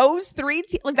fact that those three,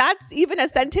 like that's even a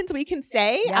sentence we can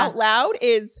say out loud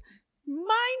is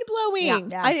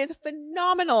mind-blowing. Yeah. It is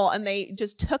phenomenal. And they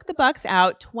just took the Bucks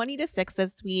out 20-6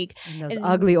 this week. And those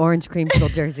ugly orange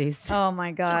creamsicle jerseys. Oh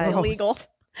my God. Illegal.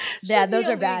 Yeah, Should be those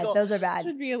are bad. illegal. Those are bad.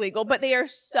 Should be illegal, but they are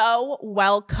so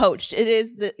well coached. It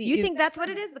is the. You think that's what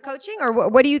it is, the coaching? Or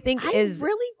what do you think I is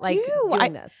really like do.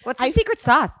 doing this? What's the secret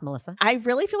sauce, Melissa? I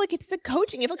really feel like it's the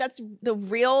coaching. I feel like that's the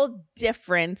real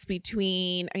difference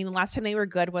between, I mean, the last time they were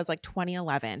good was like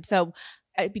 2011. So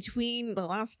between the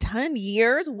last 10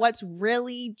 years, what's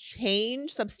really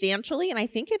changed substantially? And I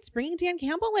think it's bringing Dan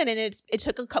Campbell in. And it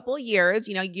took a couple of years.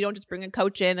 You know, you don't just bring a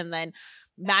coach in and then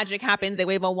magic happens, they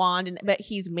wave a wand, but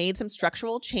he's made some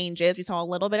structural changes. We saw a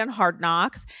little bit on Hard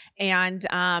Knocks, and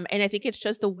I think it's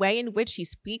just the way in which he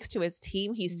speaks to his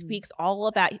team. He speaks all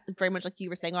of that very much like you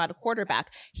were saying about a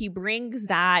quarterback. He brings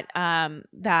that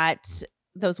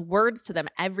those words to them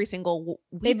every single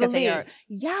week. They are,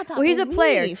 well, he's a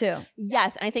player too.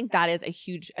 Yes, and I think that is a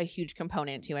huge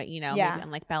component to it. You know, yeah. maybe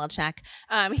unlike Belichick,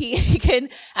 he can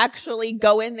actually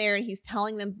go in there and he's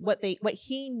telling them what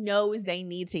he knows they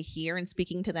need to hear and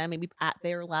speaking to them maybe at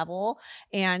their level.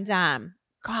 And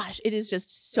gosh, it is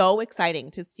just so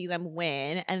exciting to see them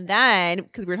win. And then,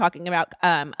 because we were talking about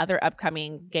other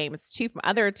upcoming games too from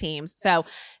other teams. So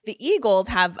the Eagles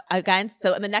have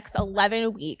so in the next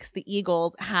 11 weeks, the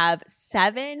Eagles have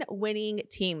 7 winning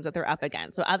teams that they're up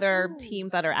against. So other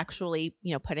teams that are actually,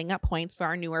 you know, putting up points for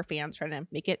our newer fans, trying to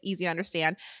make it easy to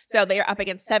understand. So they are up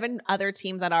against 7 other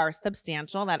teams that are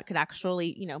substantial, that could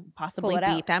actually, you know, possibly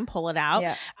beat them, pull it out.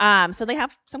 Yeah. So they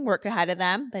have some work ahead of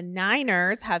them. The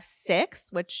Niners have 6,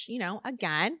 which, you know,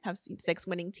 again, have 6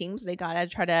 winning teams. They got to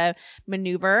try to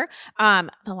maneuver.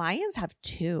 The Lions have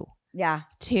 2. Yeah.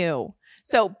 2.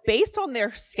 So based on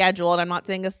their schedule, and I'm not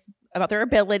saying this about their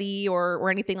ability or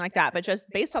anything like that, but just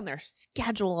based on their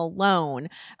schedule alone,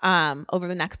 over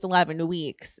the next 11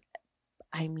 weeks,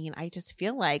 I mean, I just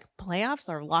feel like playoffs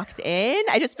are locked in.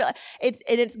 I just feel like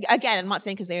it's again, I'm not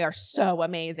saying because they are so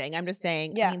amazing. I'm just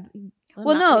saying, yeah. I mean,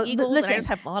 well, no, the Eagles, listen,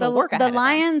 have a lot of work ahead the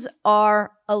Lions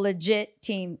are a legit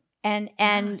team, and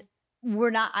we're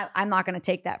not. I'm not going to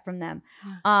take that from them.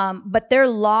 But their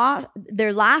last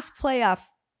playoff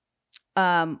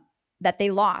that they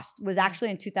lost was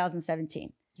actually in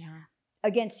 2017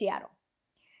 against Seattle.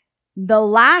 The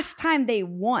last time they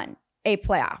won a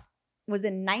playoff was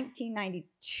in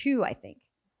 1992, I think.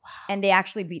 Wow. And they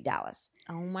actually beat Dallas.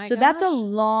 Oh my gosh. So that's a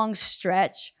long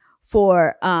stretch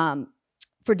for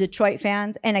Detroit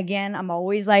fans. And again, I'm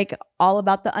always like all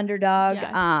about the underdog.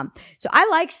 Yes. So I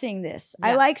like seeing this. Yeah.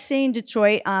 I like seeing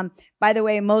Detroit. By the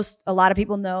way, a lot of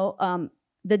people know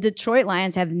the Detroit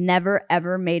Lions have never,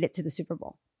 ever made it to the Super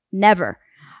Bowl. Never.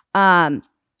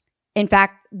 In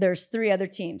fact, there's 3 other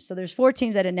teams. So there's 4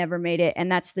 teams that have never made it.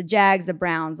 And that's the Jags, the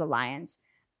Browns, the Lions,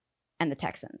 and the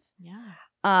Texans.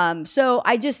 Yeah. So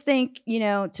I just think, you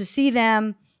know, to see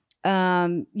them,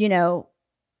 you know,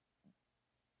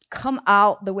 come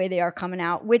out the way they are coming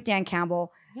out with Dan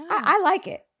Campbell, I like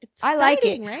it. It's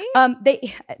exciting, right?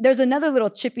 There's another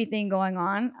little chippy thing going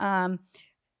on.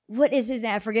 What is his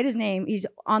name? I forget his name. He's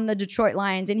on the Detroit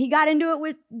Lions, and he got into it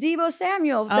with Deebo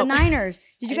Samuel, the Niners.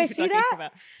 Did you guys see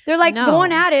that? They're like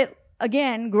going at it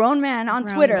again, grown men on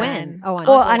Twitter. When? Oh,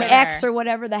 on X or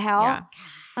whatever the hell. Yeah.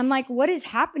 I'm like, what is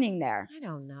happening there? I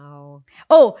don't know.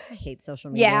 Oh, I hate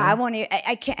social media. Yeah,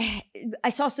 I can't. I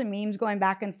saw some memes going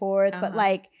back and forth, but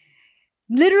like,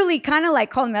 literally kind of like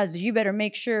calling me out, you better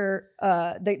make sure,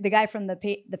 the guy from the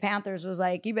Panthers was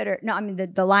like, you better, no, I mean,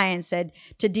 the Lions said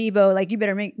to Deebo, like, you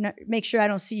better make sure I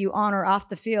don't see you on or off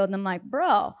the field. And I'm like,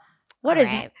 bro, what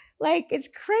is it? Like, it's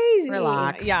crazy.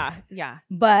 Relax. Yeah.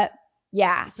 But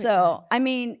yeah, so, I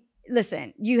mean,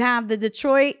 listen, you have the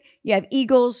Detroit, you have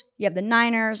Eagles, you have the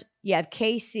Niners, you have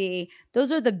KC.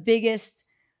 Those are the biggest,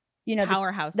 you know,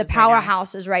 powerhouses. The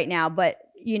powerhouses right now. But,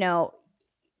 you know,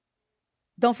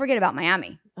 don't forget about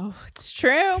Miami. Oh, it's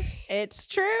true. It's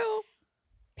true.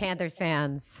 Panthers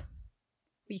fans,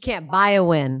 you can't buy a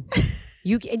win.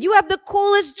 You have the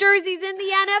coolest jerseys in the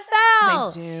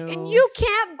NFL. They do. And you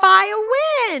can't buy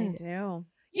a win. They do.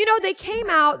 You know, they came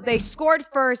out, they scored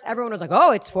first. Everyone was like,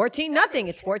 oh, it's 14-0.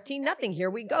 It's 14-0. Here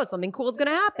we go. Something cool is going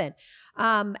to happen.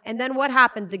 And then what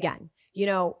happens again? You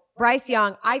know, Bryce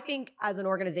Young, I think as an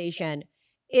organization,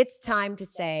 it's time to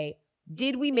say,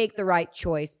 did we make the right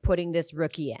choice putting this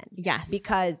rookie in? Yes.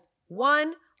 Because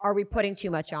 1, are we putting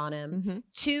too much on him? Mm-hmm.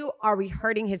 2, are we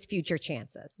hurting his future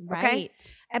chances? Okay.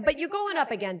 Right. But you're going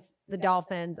up against the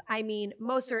Dolphins. I mean,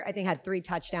 Mostert, I think, had 3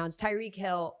 touchdowns. Tyreek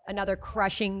Hill, another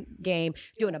crushing game,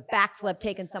 doing a backflip,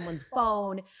 taking someone's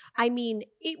phone. I mean,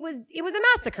 it was a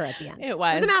massacre at the end. It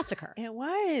was a massacre. It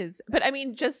was. But I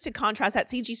mean, just to contrast that,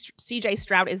 CJ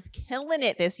Stroud is killing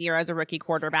it this year as a rookie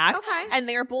quarterback. Okay. And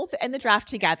they're both in the draft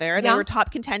together. They were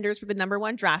top contenders for the number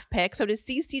 1 draft pick. So to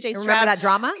see CJ Stroud. Remember that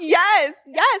drama? Yes.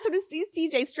 Yes. So to see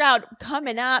CJ Stroud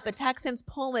coming up, the Texans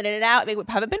pulling it out. They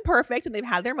haven't been perfect and they've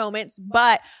had their moments,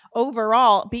 but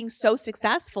overall being so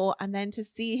successful, and then to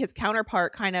see his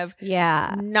counterpart kind of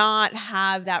not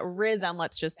have that rhythm,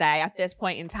 let's just say, at this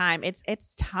point in time, it's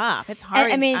tough. It's hard.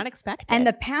 And, I mean, unexpected. And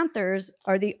the Panthers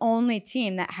are the only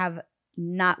team that have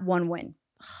not one win.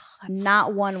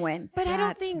 Not one win. But I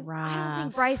don't think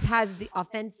Bryce has the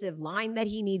offensive line that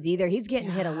he needs either. He's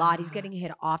getting hit a lot. He's getting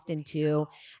hit often too.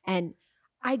 And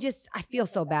I feel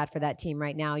so bad for that team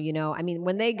right now. You know, I mean,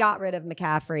 when they got rid of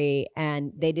McCaffrey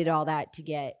and they did all that to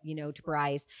get, to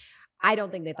Bryce, I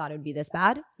don't think they thought it would be this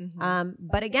bad. Mm-hmm.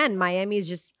 But again, Miami is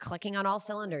just clicking on all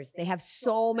cylinders. They have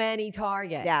so many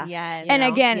targets. Yeah. Yes. And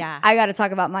again, I got to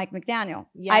talk about Mike McDaniel.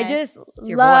 Yes. I just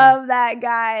love that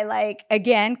guy. Like,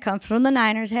 again, comes from the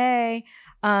Niners. Hey,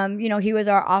 he was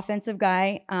our offensive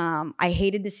guy. I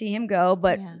hated to see him go,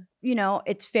 but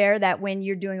it's fair that when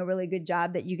you're doing a really good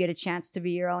job that you get a chance to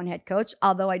be your own head coach.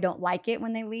 Although I don't like it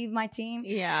when they leave my team.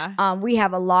 Yeah. We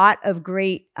have a lot of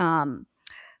great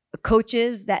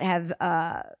coaches that have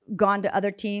gone to other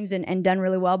teams and done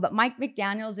really well. But Mike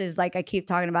McDaniels is, like I keep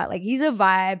talking about, like, he's a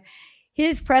vibe.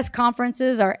 His press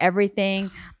conferences are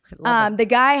everything. The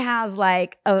guy has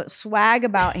like a swag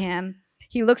about him.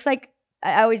 He looks like,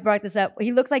 I always brought this up,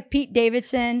 he looked like Pete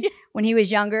Davidson when he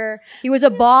was younger. He was a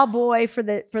ball boy for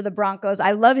the Broncos.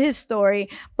 I love his story.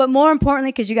 But more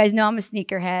importantly, because you guys know I'm a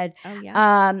sneakerhead,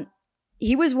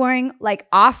 he was wearing like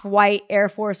off-white Air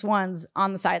Force Ones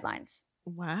on the sidelines.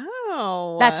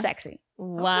 Wow. That's sexy.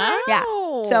 Wow. Yeah.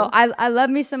 So I love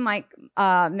me some Mike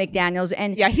McDaniels.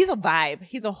 And yeah, he's a vibe.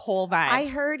 He's a whole vibe. I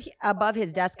heard above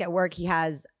his desk at work, he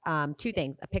has 2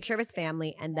 things: a picture of his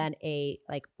family and then a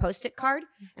like Post-it card.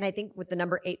 And I think with the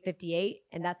number 858,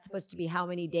 and that's supposed to be how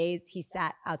many days he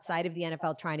sat outside of the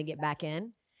NFL trying to get back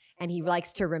in. And he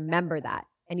likes to remember that.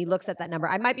 And he looks at that number.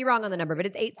 I might be wrong on the number, but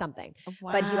it's 8 something.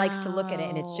 Wow. But he likes to look at it,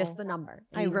 and it's just the number.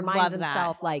 And he reminds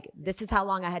himself, like, this is how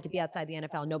long I had to be outside the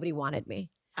NFL. Nobody wanted me.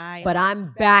 But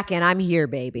I'm back and I'm here,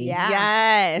 baby. Yeah.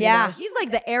 Yes. Yeah. He's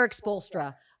like the Eric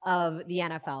Spoelstra of the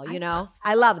NFL,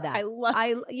 I love that.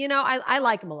 I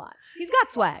like him a lot. He's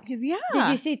got swag. Did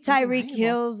you see Tyreek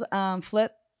Hill's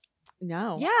flip?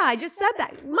 No. Yeah, I just said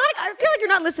that. Monica, I feel like you're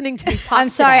not listening to me talk. I'm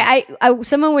sorry. I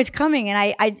someone was coming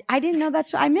and I didn't know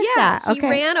that's what I missed that. He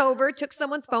ran over, took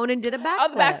someone's phone and did a backflip. Oh,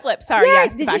 the backflip. Sorry. Yeah,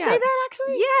 Yes, did you say that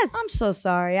actually? Yes. I'm so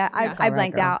sorry. I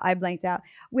blanked out. I blanked out.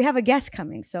 We have a guest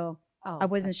coming, so I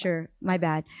wasn't sure. My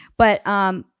bad. But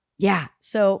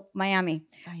so Miami.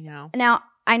 I know. Now,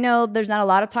 I know there's not a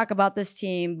lot of talk about this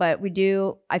team, but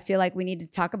I feel like we need to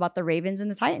talk about the Ravens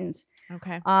and the Titans.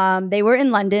 Okay. They were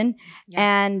in London,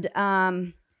 and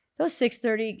those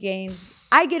 6:30 games.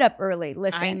 I get up early.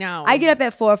 Listen, I know. I get up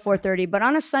at 4:30, but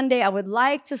on a Sunday, I would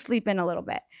like to sleep in a little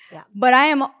bit. Yeah. But I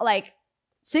am like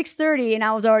 6:30, and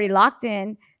I was already locked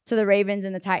in to the Ravens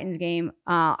and the Titans game.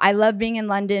 I love being in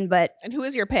London, but And who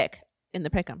is your pick in the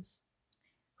pick'ems?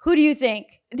 who do you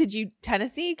think? Did you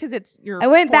Tennessee? Because it's your. I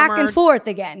went back and forth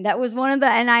again. That was one of the,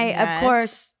 and of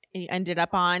course, you ended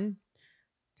up on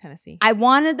Tennessee. I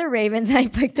wanted the Ravens and I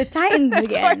picked the Titans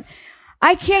again.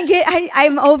 I can't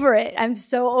I'm over it. I'm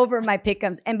so over my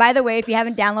pick'ems. And by the way, if you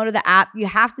haven't downloaded the app, you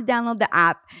have to download the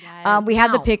app. Yes. We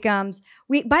have the pick'ems.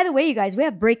 By the way, you guys, we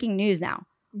have breaking news now.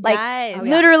 Like Yes.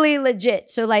 literally legit.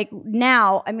 So like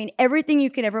now, I mean, everything you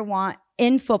could ever want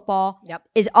in football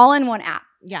is all in one app.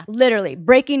 Yeah. Literally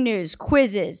breaking news,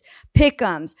 quizzes,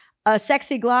 pick'ems, a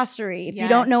sexy glossary. If you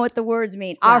don't know what the words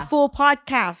mean, our full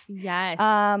podcast. Yes.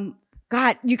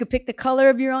 God, you could pick the color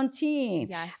of your own team.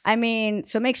 Yes. I mean,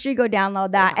 so make sure you go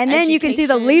download that. And then you can see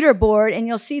the leaderboard and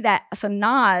you'll see that. So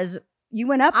Nas, you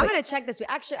went up. I'm going to check this week.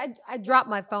 Actually, I dropped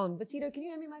my phone. But Tito, can you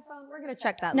hand me my phone? We're going to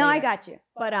check that No, later. I got you.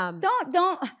 But Don't.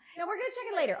 No, we're going to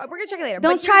check it later. We're going to check it later.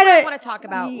 Don't but try here's what to- I want to talk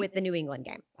about with the New England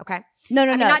game, okay? No,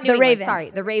 Not New the England, Ravens. Sorry,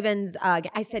 the Ravens.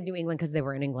 I said New England because they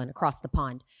were in England across the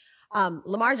pond.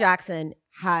 Lamar Jackson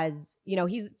has,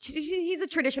 he's a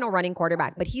traditional running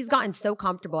quarterback, but he's gotten so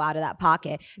comfortable out of that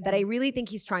pocket that I really think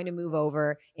he's trying to move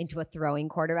over into a throwing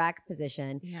quarterback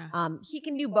position. Yeah. He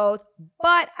can do both,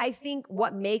 but I think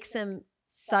what makes him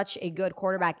such a good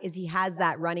quarterback is he has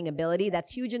that running ability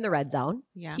that's huge in the red zone.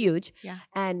 Yeah. Huge. Yeah.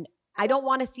 And I don't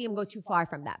want to see him go too far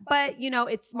from that. But,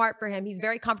 it's smart for him. He's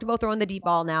very comfortable throwing the deep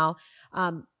ball now.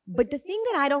 But the thing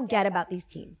that I don't get about these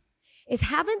teams is,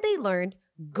 haven't they learned,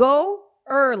 go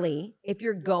early if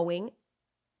you're going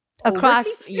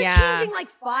across? You're changing like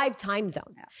 5 time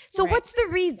zones. Yeah. So what's the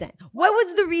reason? What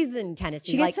was the reason,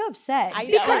 Tennessee? She gets so upset.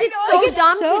 Because it's so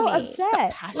dumb to me.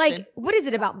 Upset. Like, what is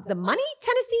it about the money,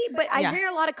 Tennessee? But I hear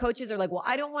a lot of coaches are like, well,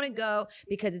 I don't want to go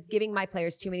because it's giving my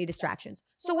players too many distractions.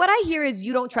 So what I hear is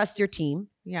you don't trust your team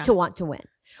to want to win.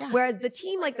 Yeah. Whereas the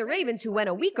team like the Ravens, who went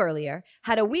a week earlier,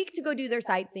 had a week to go do their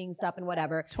sightseeing stuff and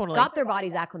whatever, got their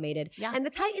bodies acclimated. Yeah. And the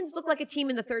Titans looked like a team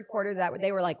in the third quarter that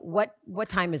they were like, what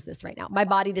time is this right now? My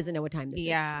body doesn't know what time this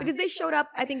is. Because they showed up,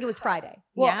 I think it was Friday,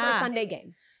 for a Sunday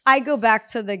game. I go back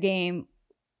to the game,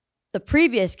 the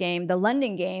previous game, the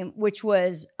London game, which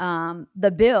was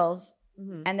the Bills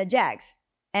and the Jags.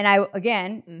 And I,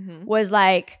 again, was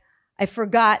like, I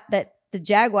forgot that the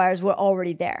Jaguars were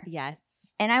already there. Yes.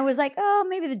 And I was like, oh,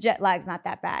 maybe the jet lag's not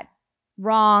that bad.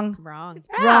 Wrong. It's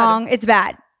bad. Wrong. It's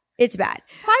bad.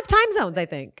 5 time zones, I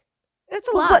think. That's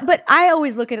a lot. But I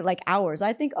always look at it like hours.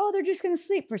 I think, they're just going to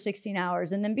sleep for 16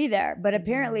 hours and then be there. But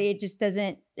apparently it just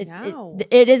doesn't.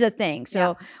 It is a thing.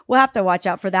 So we'll have to watch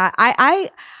out for that.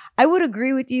 I would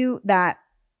agree with you that,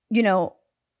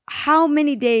 how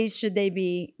many days should they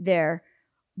be there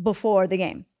before the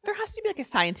game? There has to be like a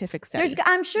scientific study.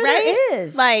 I'm sure there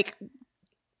is. Like,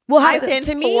 within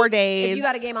to me, 4 days. If you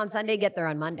got a game on Sunday, get there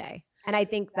on Monday. And I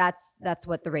think that's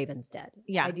what the Ravens did.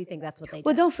 Yeah. I do think that's what they did.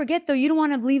 Well, don't forget, though, you don't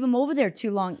want to leave them over there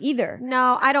too long either.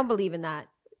 No, I don't believe in that.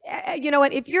 You know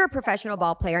what? If you're a professional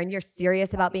ball player and you're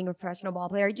serious about being a professional ball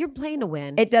player, you're playing to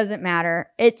win. It doesn't matter.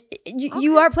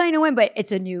 You are playing to win, but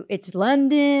it's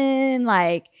London.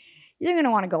 Like, you're going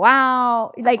to want to go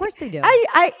out. Like, of course they do.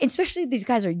 I especially these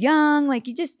guys are young. Like,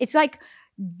 it's like,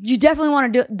 you definitely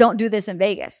want to don't do this in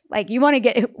Vegas. Like, you want to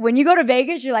get, when you go to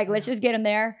Vegas, you're like, let's just get them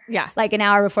there. Yeah. Like an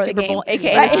hour before Super the game. Bowl,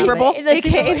 AKA the Super Bowl.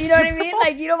 AKA you know what I mean?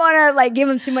 Like, you don't want to like give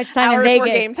them too much time in Vegas.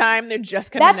 Before game time, they're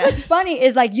just coming. That's what's funny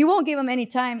is like, you won't give them any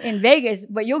time in Vegas,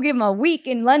 but you'll give them a week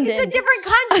in London. It's a different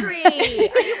country.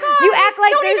 You act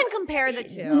like don't even compare the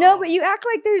two. No, but you act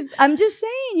like I'm just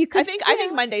saying you could. I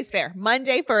think Monday's fair.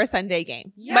 Monday for a Sunday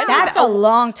game. Yeah. That's a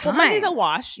long time. Well, Monday's a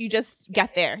wash. You just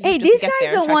get there. Hey, these guys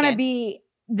don't want to be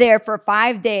there for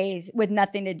 5 days with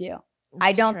nothing to do.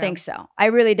 I don't think so. I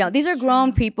really don't. These are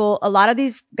grown people. A lot of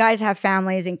these guys have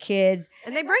families and kids.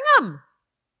 And they bring them.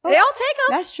 They all take them.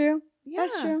 That's true. Yeah.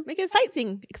 That's true. Make it a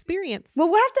sightseeing experience. Well,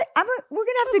 we're going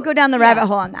to have to go down the rabbit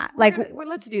hole on that. Like,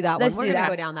 let's do that one. Let's we're do going to that.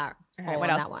 go down that hole what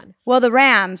on else? that one. Well, the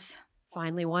Rams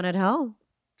finally won at home.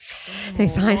 They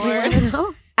finally won at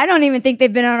home. I don't even think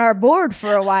they've been on our board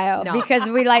for a while because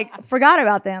we forgot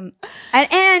about them.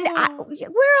 And where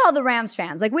are all the Rams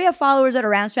fans? Like, we have followers that are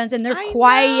Rams fans and they're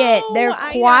quiet. They're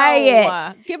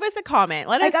quiet. Give us a comment.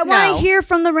 Let us know. I want to hear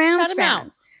from the Rams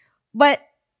fans. But,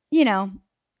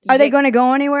 are they going to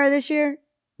go anywhere this year?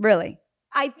 Really?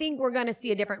 I think we're going to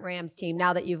see a different Rams team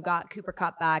now that you've got Cooper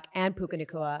Kupp back and Puka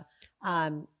Nacua.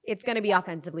 It's going to be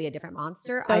offensively a different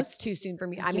monster. It's too soon for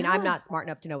me. I mean, I'm not smart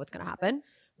enough to know what's going to happen.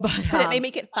 But it may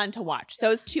make it fun to watch.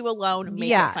 Those two alone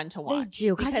make it fun to watch. They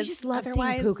do. Because I just love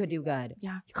seeing Puka do good.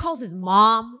 Yeah. He calls his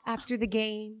mom after the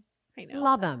game. I know.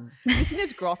 Love him. You seen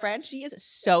his girlfriend? She is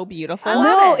so beautiful.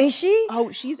 No, is she?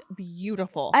 Oh, she's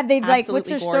beautiful. Have they Absolutely what's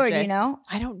her gorgeous. story? You know?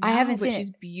 I don't know. I haven't seen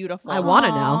she's beautiful. I want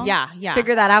to know. Yeah.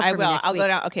 Figure that out for I me will. next I'll week. go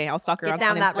down. Okay, I'll stalk her Get on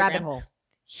down that Instagram. rabbit hole.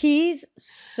 He's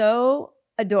so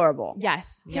adorable.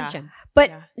 Yes. Pinch him.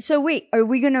 But so wait, are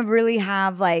we gonna really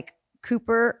have like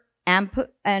Cooper and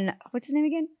what's his name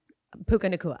again? Puka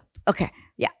Nacua. Okay,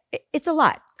 yeah, it's a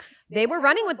lot. They were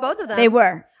running with both of them. They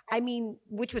were. I mean,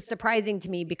 which was surprising to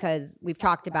me because we've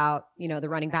talked about the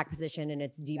running back position and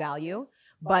its devalue,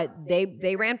 but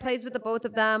they ran plays with the both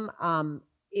of them.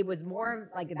 It was more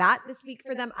like that this week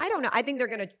for them. I don't know. I think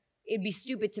it'd be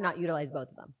stupid to not utilize both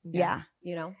of them. Yeah.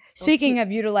 Speaking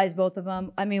of utilize both of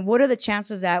them, I mean, what are the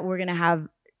chances that we're gonna have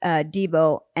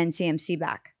Debo and CMC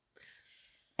back?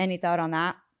 Any thought on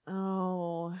that?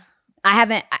 Oh, I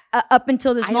haven't up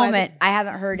until this moment. I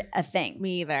haven't heard a thing.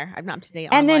 Me either. I'm not up to date.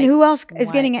 And then who else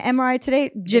is getting an MRI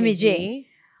today? Jimmy G.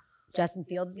 Justin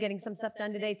Fields is getting some stuff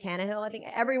done today. Tannehill, I think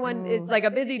everyone. It's like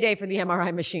a busy day for the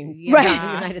MRI machines in the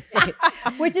United States,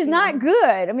 which is not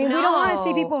good. I mean, we don't want to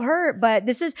see people hurt, but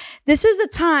this is a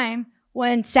time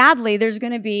when sadly there's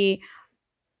going to be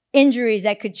injuries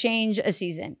that could change a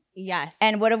season. Yes.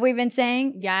 And what have we been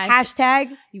saying? Yes.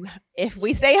 Hashtag if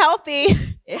we stay healthy.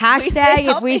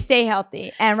 If we stay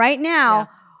healthy. And right now,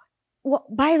 well,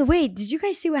 by the way, did you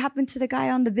guys see what happened to the guy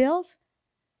on the Bills?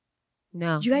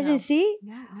 No. You guys No. didn't see?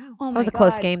 No. Oh That my was a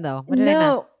close God. game, though. What did I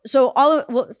No. miss? So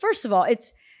first of all,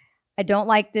 I don't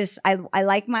like this. I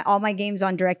like all my games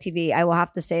on DirecTV. I will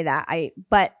have to say that.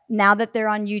 But now that they're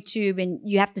on YouTube and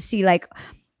you have to see like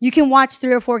you can watch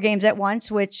 3 or 4 games at once,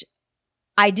 which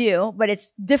I do, but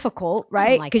it's difficult, I don't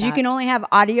right? like Because you that. can only have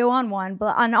audio on one.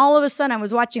 But on all of a sudden, I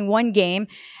was watching one game,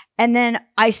 and then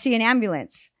I see an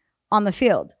ambulance on the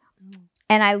field,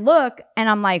 and I look, and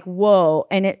I'm like, "Whoa!"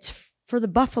 And it's for the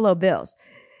Buffalo Bills.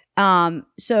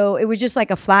 So it was just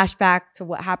like a flashback to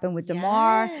what happened with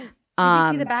DeMar. Yes. Did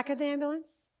you see the back of the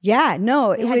ambulance? Yeah,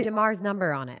 no, It it had was DeMar's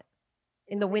number on it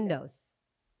in the windows.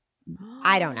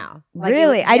 I don't know.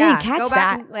 Really? I didn't catch go that.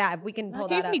 back and, yeah, if we can pull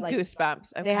That that gave up. me like,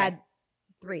 goosebumps. Okay. They had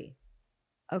 3 in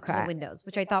the okay. windows,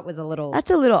 which I thought was a little.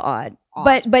 That's a little odd.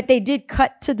 Odd. But they did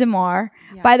cut to DeMar.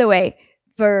 Yeah. By the way,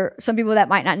 for some people that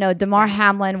might not know, DeMar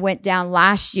Hamlin went down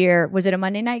last year. Was it a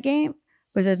Monday night game?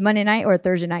 Was it Monday night or a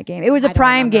Thursday night game? It was I a don't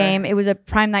prime remember. game. It was a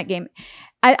prime night game.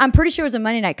 I'm pretty sure it was a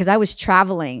Monday night because I was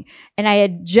traveling and I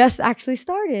had just actually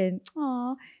started.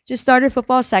 Just started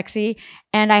Football Sexy,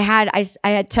 and I had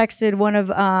texted one of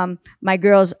my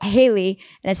girls, Haley,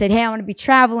 and I said, "Hey, I'm going to be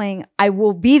traveling. I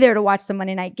will be there to watch the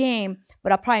Monday night game,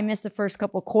 but I'll probably miss the first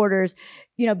couple quarters.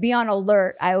 You know, be on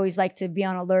alert. I always like to be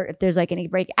on alert if there's like any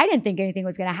break." I didn't think anything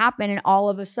was going to happen, and all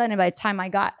of a sudden, by the time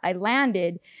I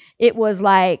landed, it was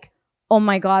like, oh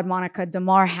my God, Monica,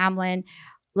 DeMar Hamlin,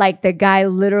 like the guy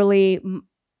literally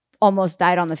almost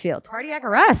died on the field. cardiac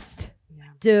arrest.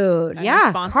 Dude, Yeah,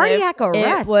 Unresponsive. cardiac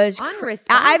arrest. it was. unresponsive.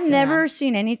 I've never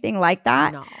seen anything like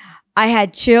that. No. I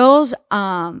had chills.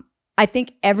 I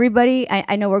think everybody.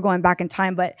 I know we're going back in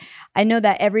time, but I know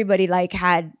that everybody like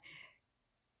had.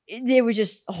 They was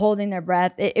just holding their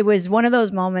breath. It was one of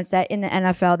those moments that in the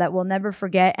NFL that we'll never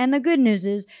forget. And the good news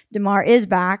is DeMar is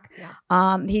back.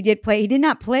 Yeah. He did play. He did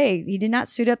not play. He did not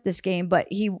suit up this game, but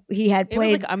he had It was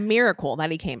played. like a miracle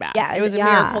that he came back. Yeah, it was a yeah.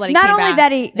 miracle that he Not came only back.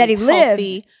 that he he's lived,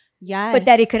 healthy. Yes. but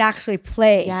that he could actually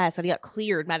play. Yes, that he got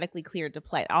cleared, medically cleared to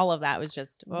play. All of that was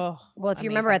just Well, if you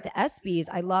remember at the ESPYs,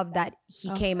 I love that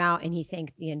he Oh. came out and he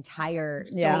thanked the entire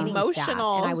Yeah. training Emotional. staff, and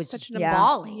I was Such just an Yeah.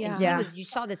 bawling. Yeah. And Yeah. you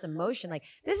saw this emotion. Like,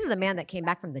 this is a man that came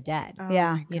back from the dead.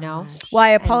 Yeah. You know? Well, I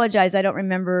And- apologize. I don't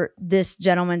remember this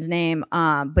gentleman's name,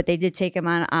 but they did take him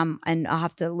on, and I'll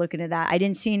have to look into that. I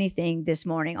didn't see anything this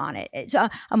morning on it, so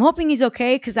I'm hoping he's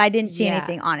okay because I didn't see Yeah.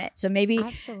 anything on it. So maybe,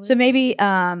 Absolutely.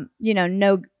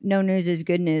 no news is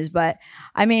good news. But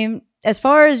I mean, as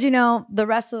far as the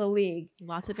rest of the league,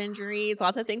 Lots of injuries,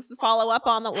 lots of things to follow up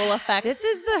on that will affect. This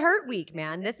is the hurt week,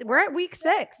 man. We're at week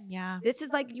 6. Yeah. This is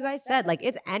like you guys said, like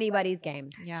it's anybody's game.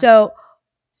 Yeah. so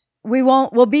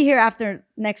we'll be here after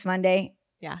next Monday.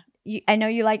 Yeah. I know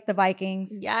you like the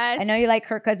Vikings. Yes. I know you like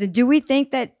Kirk Cousins. Do we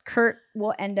think that Kurt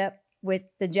will end up with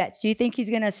the Jets? Do you think he's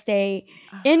going to stay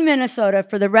in Minnesota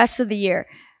for the rest of the year?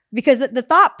 Because the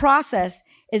thought process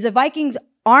is the Vikings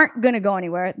aren't going to go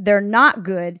anywhere. They're not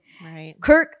good. Right.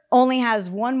 Kirk only has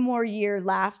one more year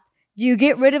left. Do you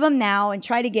get rid of him now and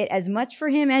try to get as much for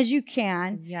him as you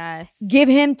can? Yes. Give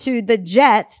him to the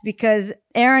Jets because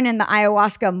Aaron and the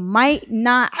ayahuasca might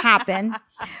not happen.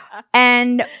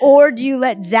 Or do you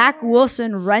let Zach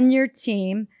Wilson run your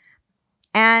team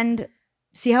and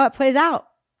see how it plays out?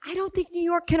 I don't think New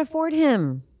York can afford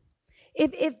him.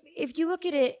 If you look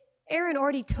at it, Aaron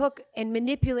already took and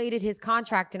manipulated his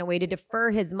contract in a way to defer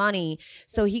his money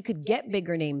so he could get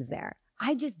bigger names there.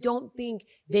 I just don't think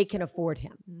they can afford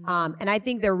him. And I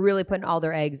think they're really putting all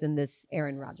their eggs in this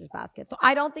Aaron Rodgers basket. So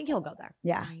I don't think he'll go there.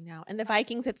 Yeah. I know. And the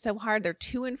Vikings, it's so hard. They're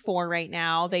 2-4 right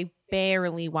now. They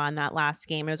barely won that last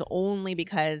game. It was only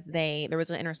because there was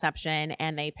an interception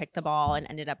and they picked the ball and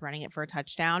ended up running it for a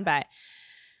touchdown. But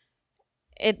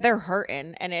they're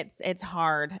hurting, and it's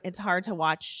hard. It's hard to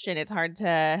watch, and it's hard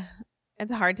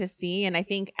to see. And I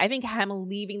think him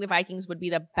leaving the Vikings would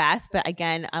be the best. But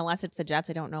again, unless it's the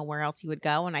Jets, I don't know where else he would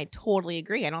go. And I totally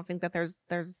agree. I don't think that there's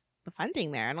the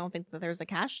funding there. I don't think that there's the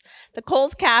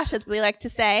Coles cash, as we like to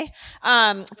say,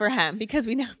 for him, because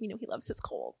we know he loves his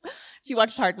Coles. If you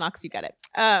watch Hard Knocks, you get it.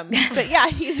 But yeah,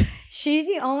 She's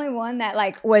the only one that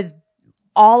was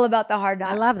all about the Hard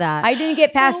Knocks. I love that. I didn't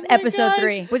get past Oh my episode gosh.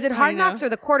 3. Was it Hard Knocks or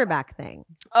the quarterback thing?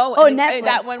 Oh, Netflix.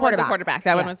 That one was the quarterback.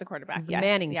 That Yeah. one was the quarterback. It's the Yes.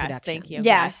 Manning yes. production. Thank you.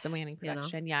 Yes. The Manning You know?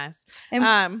 production. Yes.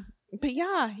 And- But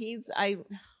yeah,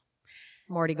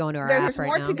 I'm already going to our there's app right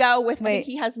more now. to go with. I Wait. think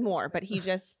he has more, but he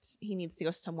needs to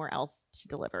go somewhere else to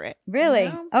deliver it. Really? You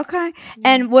know? Okay. Yeah.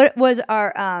 And what was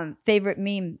our favorite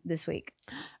meme this week?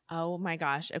 Oh my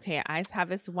gosh. Okay. I have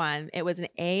this one. It was an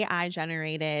AI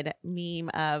generated meme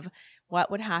of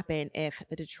what would happen if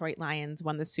the Detroit Lions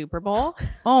won the Super Bowl.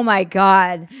 Oh my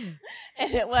God.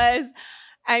 And it was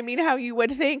I mean, how you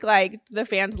would think, like, the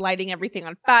fans lighting everything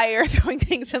on fire, throwing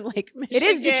things in Lake Michigan. It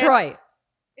is Detroit.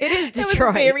 It is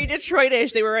Detroit. It was very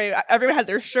Detroitish. Everyone had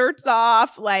their shirts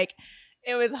off. Like,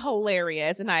 it was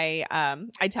hilarious. And I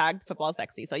tagged Football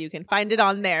Sexy, so you can find it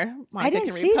on there. Monica can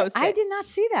repost it. I did not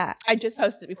see that. I just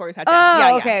posted it before we sat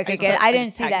down. Oh, okay, good. I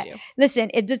didn't see that. Listen,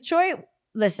 if Detroit,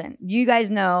 you guys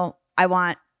know I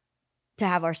want to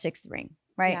have our 6th ring,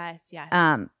 right?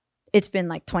 Yes. It's been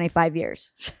like 25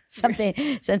 years,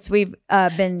 something since we've won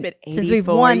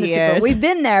the Super Bowl. We've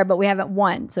been there, but we haven't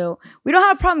won. So we don't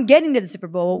have a problem getting to the Super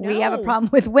Bowl. No. We have a problem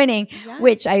with winning,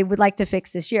 which I would like to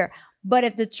fix this year. But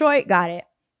if Detroit got it,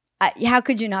 how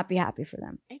could you not be happy for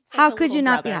them? How could you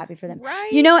not be happy for them? Right?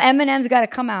 You know, Eminem's got to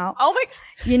come out. Oh my!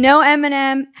 You know,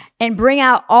 Eminem, and bring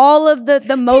out all of the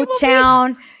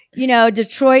Motown. You know,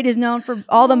 Detroit is known for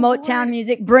all the Motown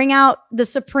music. Bring out the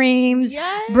Supremes.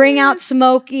 Yes. Bring out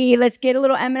Smokey. Let's get a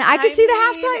little Eminem. I could see the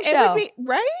halftime show. Would be,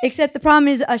 right? Except the problem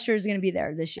is Usher is going to be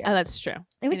there this year. Oh, that's true.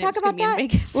 Did we talk about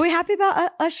that? Were we happy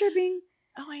about Usher being?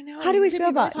 Oh, I know. How do we feel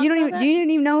about? Do you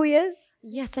even know who he is?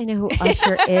 Yes, I know who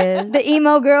Usher is. The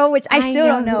emo girl, which I still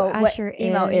don't know what Usher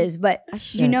emo is, but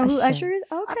you know who Usher is?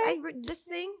 Okay. This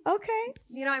thing. Okay.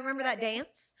 You know, I remember that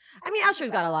dance. I mean, Usher's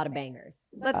got a lot of bangers.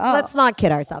 Let's not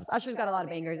kid ourselves. Usher's got a lot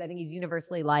of bangers. I think he's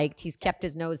universally liked. He's kept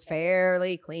his nose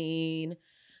fairly clean,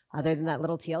 other than that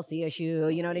little TLC issue.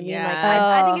 You know what I mean? Yeah. Like,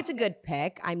 I think it's a good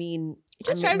pick. I mean, it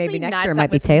just drives maybe me next nuts year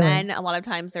might be with Taylor. Men, a lot of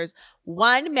times there's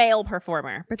one male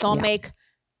performer, but they'll make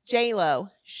J-Lo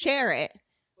share it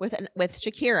with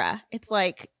Shakira. It's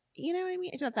like, you know what I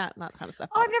mean? It's not that kind of stuff.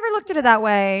 Oh, I've never looked at it that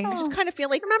way. I just kind of feel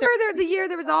like remember the year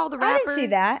there was all the rappers. I didn't see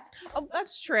that. Oh,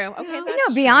 that's true. Okay, you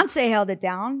know, Beyonce held it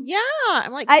down. Yeah,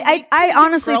 I'm like, I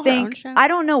honestly think I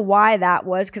don't know why that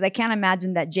was, because I can't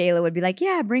imagine that J-Lo would be like,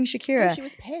 yeah, bring Shakira. No, she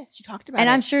was pissed. She talked about and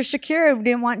it. I'm sure Shakira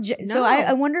didn't want. So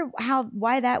I wonder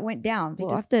why that went down.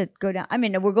 We'll have to go down. I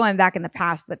mean, we're going back in the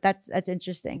past, but that's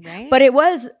interesting. Right? But it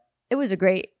was a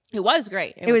great. It was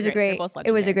great. It was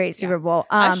a great Super Bowl.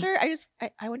 Usher,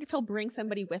 I wonder if he'll bring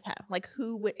somebody with him. Like,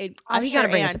 who would? He's gonna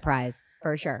bring a surprise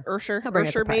for sure.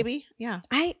 Usher, baby. Yeah.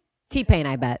 T-Pain,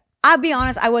 I bet. I'll be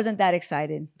honest, I wasn't that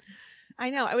excited. I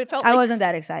know. I wasn't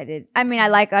that excited. I mean, I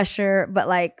like Usher, but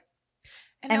like,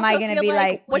 am I going to be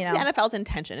like, what's the NFL's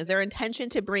intention? Is their intention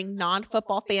to bring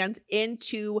non-football fans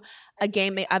into a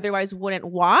game they otherwise wouldn't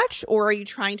watch? Or are you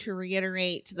trying to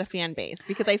reiterate to the fan base?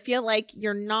 Because I feel like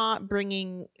you're not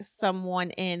bringing someone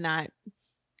in that,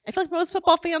 I feel like most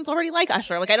football fans already like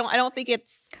Usher. Like, I don't think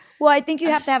it's. Well, I think you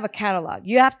have to have a catalog.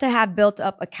 You have to have built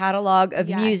up a catalog of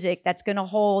music that's going to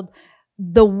hold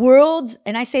the world's,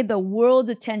 and I say the world's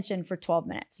attention for 12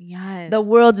 minutes. Yes. The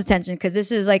world's attention, because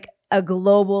this is like a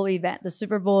global event. The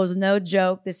Super Bowl is no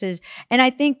joke. And I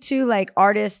think too, like,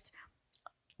 artists,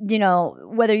 you know,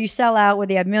 whether you sell out,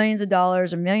 whether you have millions of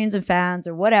dollars or millions of fans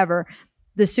or whatever,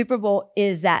 the Super Bowl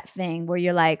is that thing where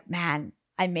you're like, man,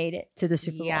 I made it to the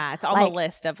Super Bowl. Yeah, it's on the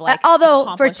list of like.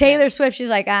 Although for Taylor Swift, she's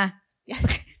like,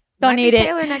 don't need it.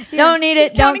 Taylor next year. Don't need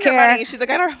it. Don't care. She's like,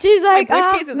 I don't. She's like,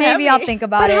 maybe I'll think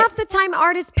about it. But half the time,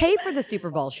 artists pay for the Super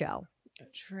Bowl show.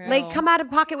 True. They come out of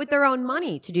pocket with their own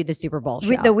money to do the Super Bowl show.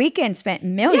 The Weeknd spent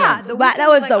millions. Yeah, that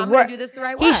was the worst. Do this the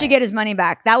right He way. should get his money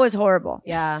back. That was horrible.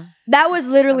 Yeah, that was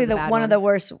literally one of the one.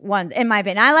 worst ones in my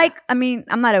opinion. I mean,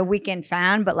 I'm not a Weeknd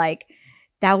fan, but like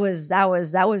that was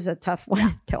a tough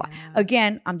one to watch.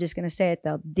 Again, I'm just gonna say it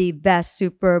though. The best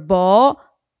Super Bowl,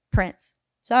 Prince.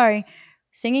 Sorry.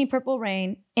 Singing Purple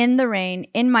Rain in the rain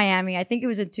in Miami. I think it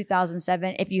was in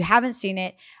 2007. If you haven't seen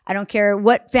it, I don't care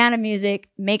what fan of music,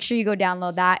 make sure you go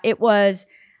download that. It was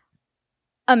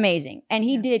amazing. And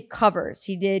he did covers.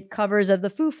 He did covers of the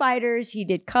Foo Fighters. He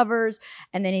did covers.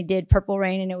 And then he did Purple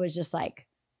Rain. And it was just like,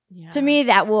 to me,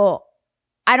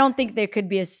 I don't think there could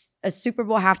be a Super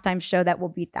Bowl halftime show that will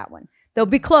beat that one. They'll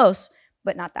be close,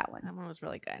 but not that one. That one was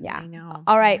really good. Yeah. I know.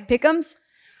 All right. Pick'ems.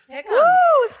 Woo,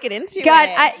 let's get into it. God,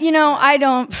 I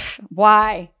don't.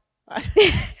 Why?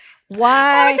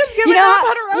 Why? You know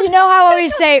how I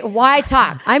always say, why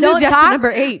talk? I don't moved talk. up to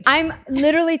number 8. I'm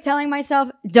literally telling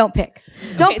myself, don't pick.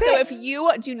 Don't pick. So if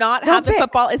you do not have the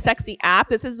Football is Sexy app,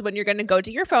 this is when you're going to go to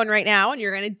your phone right now and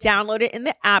you're going to download it in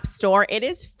the App Store. It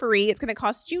is free. It's going to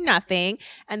cost you nothing.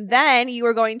 And then you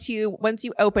are going to, once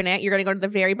you open it, you're going to go to the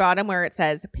very bottom where it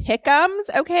says Pick'ems,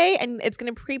 okay? And it's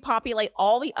going to pre-populate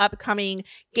all the upcoming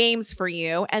games for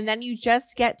you. And then you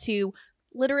just get to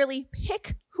literally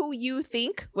pick who you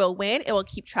think will win. It will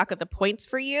keep track of the points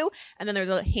for you. And then there's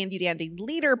a handy dandy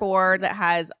leaderboard that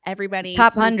has everybody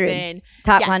Top who's 100. been-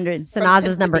 Top yes, 100. from Sanaz since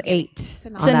is the number beginning. 8.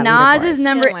 Sanaz is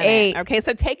number Killing it. 8. Okay,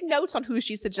 so take notes on who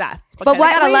she suggests. But because-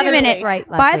 what? got Wait a 11 minute. right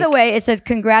last By the week. way, it says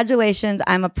congratulations.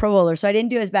 I'm a Pro Bowler, so I didn't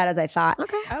do as bad as I thought.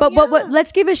 Okay. Oh, But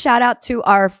let's give a shout out to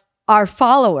our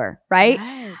follower, right?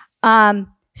 Yes.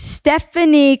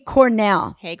 Stephanie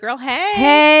Cornell. Hey, girl. Hey.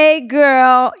 Hey,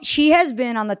 girl. She has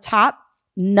been on the top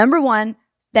number 1.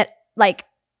 That like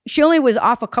she only was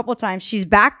off a couple times. She's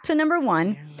back to number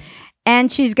 1, and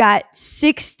she's got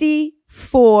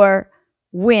 64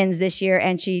 wins this year,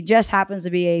 and she just happens to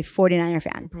be a 49er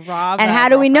fan. Bravo. And how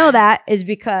do we know girlfriend. that? Is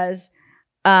because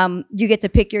you get to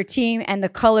pick your team, and the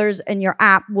colors in your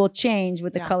app will change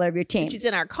with the Yeah. color of your team. She's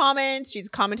in our comments. She's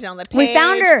commented on the page. We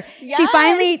found her. She Yes.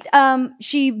 finally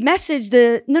she messaged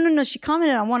the no. She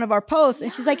commented on one of our posts,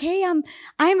 and she's like, "Hey, I'm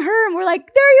her," and we're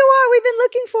like, "There you are. We've been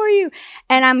looking for you."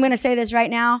 And I'm gonna say this right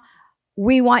now: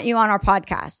 we want you on our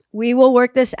podcast. We will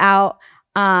work this out.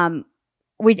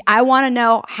 I want to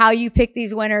know how you pick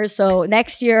these winners, so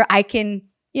next year I can,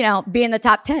 be in the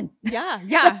top 10. Yeah.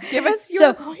 Yeah. Give us your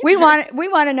So we pointers.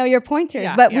 want to know your pointers,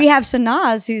 Yeah, but yeah. we have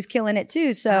Sanaz who's killing it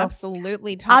too. So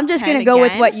Absolutely. Top I'm just 10 gonna go with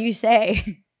again. what you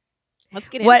say. Let's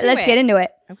get into it. Let's get into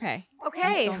it. Okay.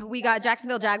 Okay, So- we got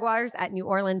Jacksonville Jaguars at New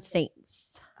Orleans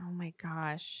Saints. Oh my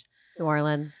gosh. New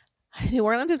Orleans. New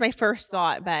Orleans is my first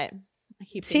thought, but I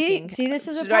keep thinking. See, this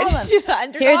is a should I problem. do the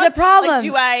underdog? Here's the problem. Like,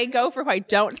 do I go for who I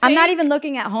don't think? I'm not even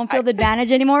looking at home field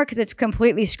advantage anymore because it's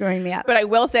completely screwing me up. But I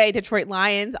will say Detroit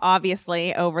Lions,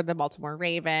 obviously, over the Baltimore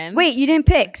Ravens. Wait, you didn't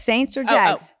pick Saints or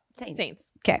Jags?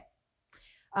 Saints. Okay.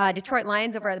 Detroit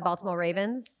Lions over at the Baltimore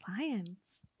Ravens. Lions.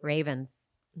 Ravens.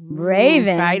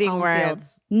 Ravens. Fighting Home words. field.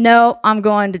 No, I'm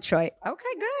going Detroit. Okay,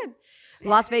 good.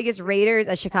 Las Vegas Raiders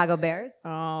at Chicago Bears.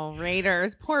 Oh,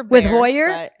 Raiders. Poor With Bears, Hoyer?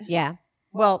 but- Yeah.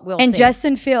 Well, we'll And see.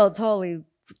 Justin Fields, holy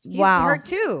He's wow. hurt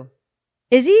too.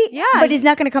 Is he? Yeah. But he's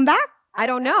not going to come back? I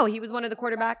don't know. He was one of the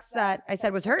quarterbacks that I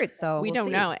said was hurt. So we we'll don't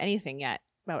see. know anything yet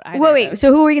about either. Wait. of those.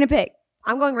 So who are we going to pick?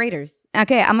 I'm going Raiders.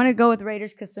 Okay, I'm going to go with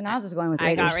Raiders because Sanaz is going with I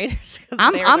Raiders. got Raiders. 'cause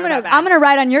I'm they were gonna doing that I'm bad. gonna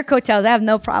ride on your coattails. I have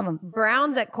no problem.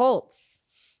 Browns at Colts.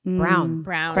 Browns.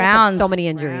 Browns. Browns. So many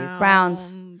injuries.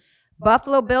 Browns.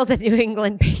 Buffalo Bills at New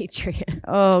England Patriots.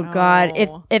 Oh God!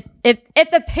 Oh. If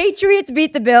the Patriots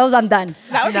beat the Bills, I'm done.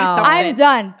 That would be No. something. I'm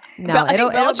done. No, I think it'll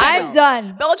Belichick be I'm will.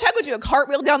 done. Belichick would do a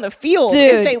cartwheel down the field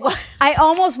Dude. if they won. I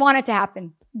almost want it to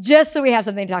happen just so we have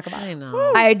something to talk about. I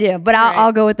know. I do, but All right.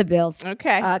 I'll go with the Bills.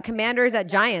 Okay. Commanders at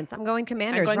Giants. I'm going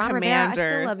Commanders. I'm going Ron Rivera, I still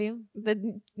Commanders. love you.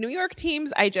 The New York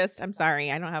teams, I'm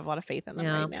sorry. I don't have a lot of faith in them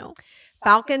Yeah. right now.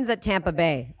 Falcons at Tampa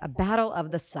Bay. A battle of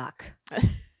the suck.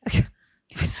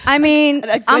 I mean, A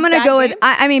good, I'm gonna bad go with. game?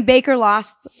 I mean, Baker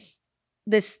lost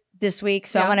this week,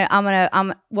 so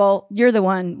Yeah. Well, you're the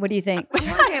one. What do you think?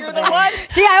 You're the one.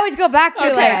 See, I always go back to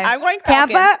Okay, like. I'm going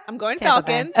Tampa? Falcons. I'm going Tampa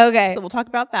Bay. Falcons. Okay. So we'll talk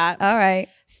about that. All right.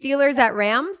 Steelers at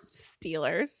Rams.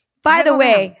 Steelers. By I the go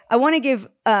way, Rams. I want to give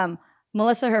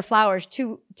Melissa her flowers.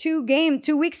 2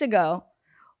 weeks ago,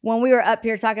 when we were up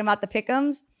here talking about the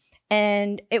pick'ems,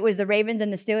 and it was the Ravens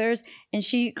and the Steelers, and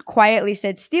she quietly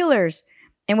said Steelers,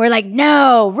 and we're like,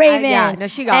 no, Ravens. Yeah, no,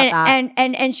 she got that.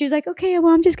 And she was like, okay,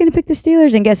 well, I'm just gonna pick the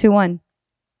Steelers, and guess who won?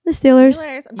 The Steelers.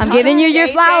 I'm giving you your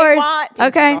flowers. Thank you,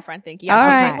 Okay. girlfriend. Thank you. All Yeah,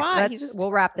 right. JJ Watt, Let's- he's just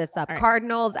we'll wrap this up. All right.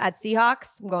 Cardinals at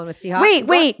Seahawks. I'm going with Seahawks.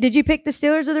 Wait, did you pick the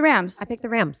Steelers or the Rams? I picked the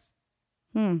Rams.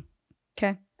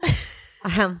 Okay.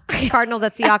 Cardinals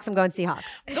at Seahawks. I'm going Seahawks.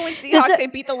 I'm going This Seahawks. is- They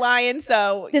beat the Lions,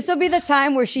 so This will be the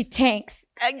time where she tanks.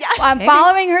 yeah. I'm Maybe.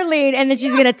 following her lead, and then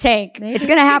she's gonna tank. Maybe. It's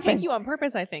gonna They happen. take you on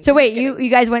purpose, I think. So I'm wait, just kidding. you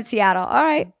guys went Seattle. All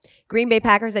right. Green Bay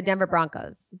Packers at Denver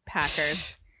Broncos.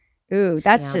 Packers. Ooh,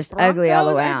 that's Yeah. just ugly all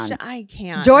Broncos are around. I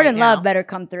can't. Jordan right Love now. better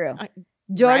come through. I-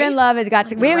 Jordan right? Love has got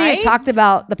to. We haven't even Right? talked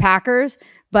about the Packers,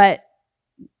 but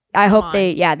I hope on.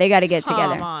 they got to get it Come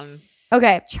together. on.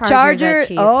 Okay, Chargers at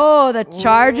Chiefs. Oh, the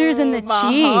Chargers and the Ooh, Chiefs,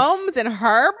 Mahomes and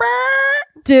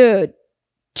Herbert. dude.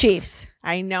 Chiefs.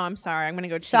 I know. I'm sorry. I'm gonna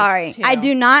go. Chiefs Sorry, too. I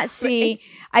do not see.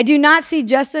 I do not see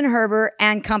Justin Herbert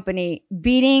and company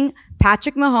beating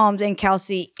Patrick Mahomes and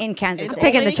Kelsey in Kansas It's City.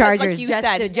 Picking only the because, like Chargers you just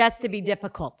said- to be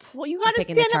difficult. Well, you I'm got to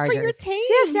picking the stand up for your Chargers. team.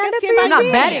 Yeah, You stand gotta up for stand your by I'm not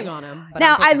team. betting on them. But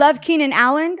Now I'm I picking love Keenan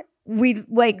Allen. We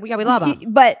like. Yeah, we love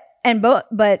him. But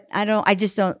I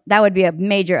just don't. That would be a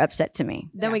major upset to me.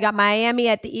 Then we got Miami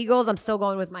at the Eagles. I'm still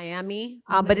going with Miami.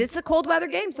 But it's a cold weather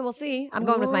game, so we'll see. I'm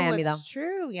going with Ooh, Miami though. it's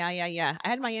True. Yeah. I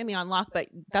had Miami on lock, but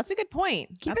that's a good point.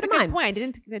 Keep That's it a in good mind. point. I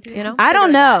didn't You know? I don't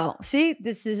consider that. know. See,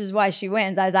 this is why she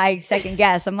wins. As I second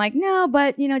guess, I'm like, no,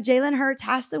 but Jalen Hurts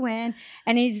has to win,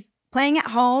 and he's playing at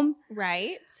home.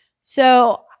 Right.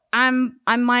 So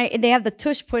they have the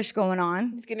tush push going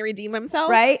on. He's gonna redeem himself,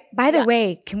 Right? By the Yeah.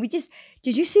 way,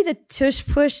 did you see the tush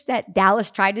push that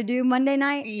Dallas tried to do Monday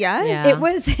night? Yeah. Yeah. It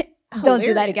was, don't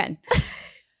do that again.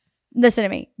 Listen to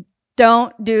me.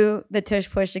 Don't do the tush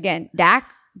push again.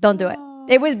 Dak, don't do it.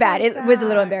 It was bad. It was a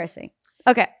little embarrassing.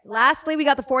 Okay. Lastly, we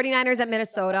got the 49ers at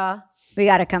Minnesota. We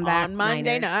got to come back. On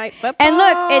Monday Niners. night football. And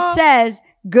look, it says,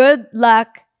 good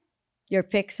luck. Your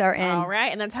picks are in. All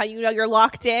right, and that's how you know you're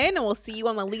locked in. And we'll see you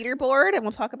on the leaderboard, and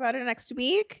we'll talk about it next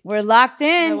week. We're locked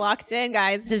in. We're locked in,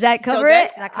 guys. Does that Feel cover good?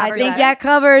 it? That I covers think it. that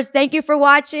covers. Thank you for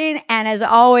watching. And as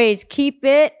always, keep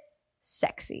it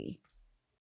sexy.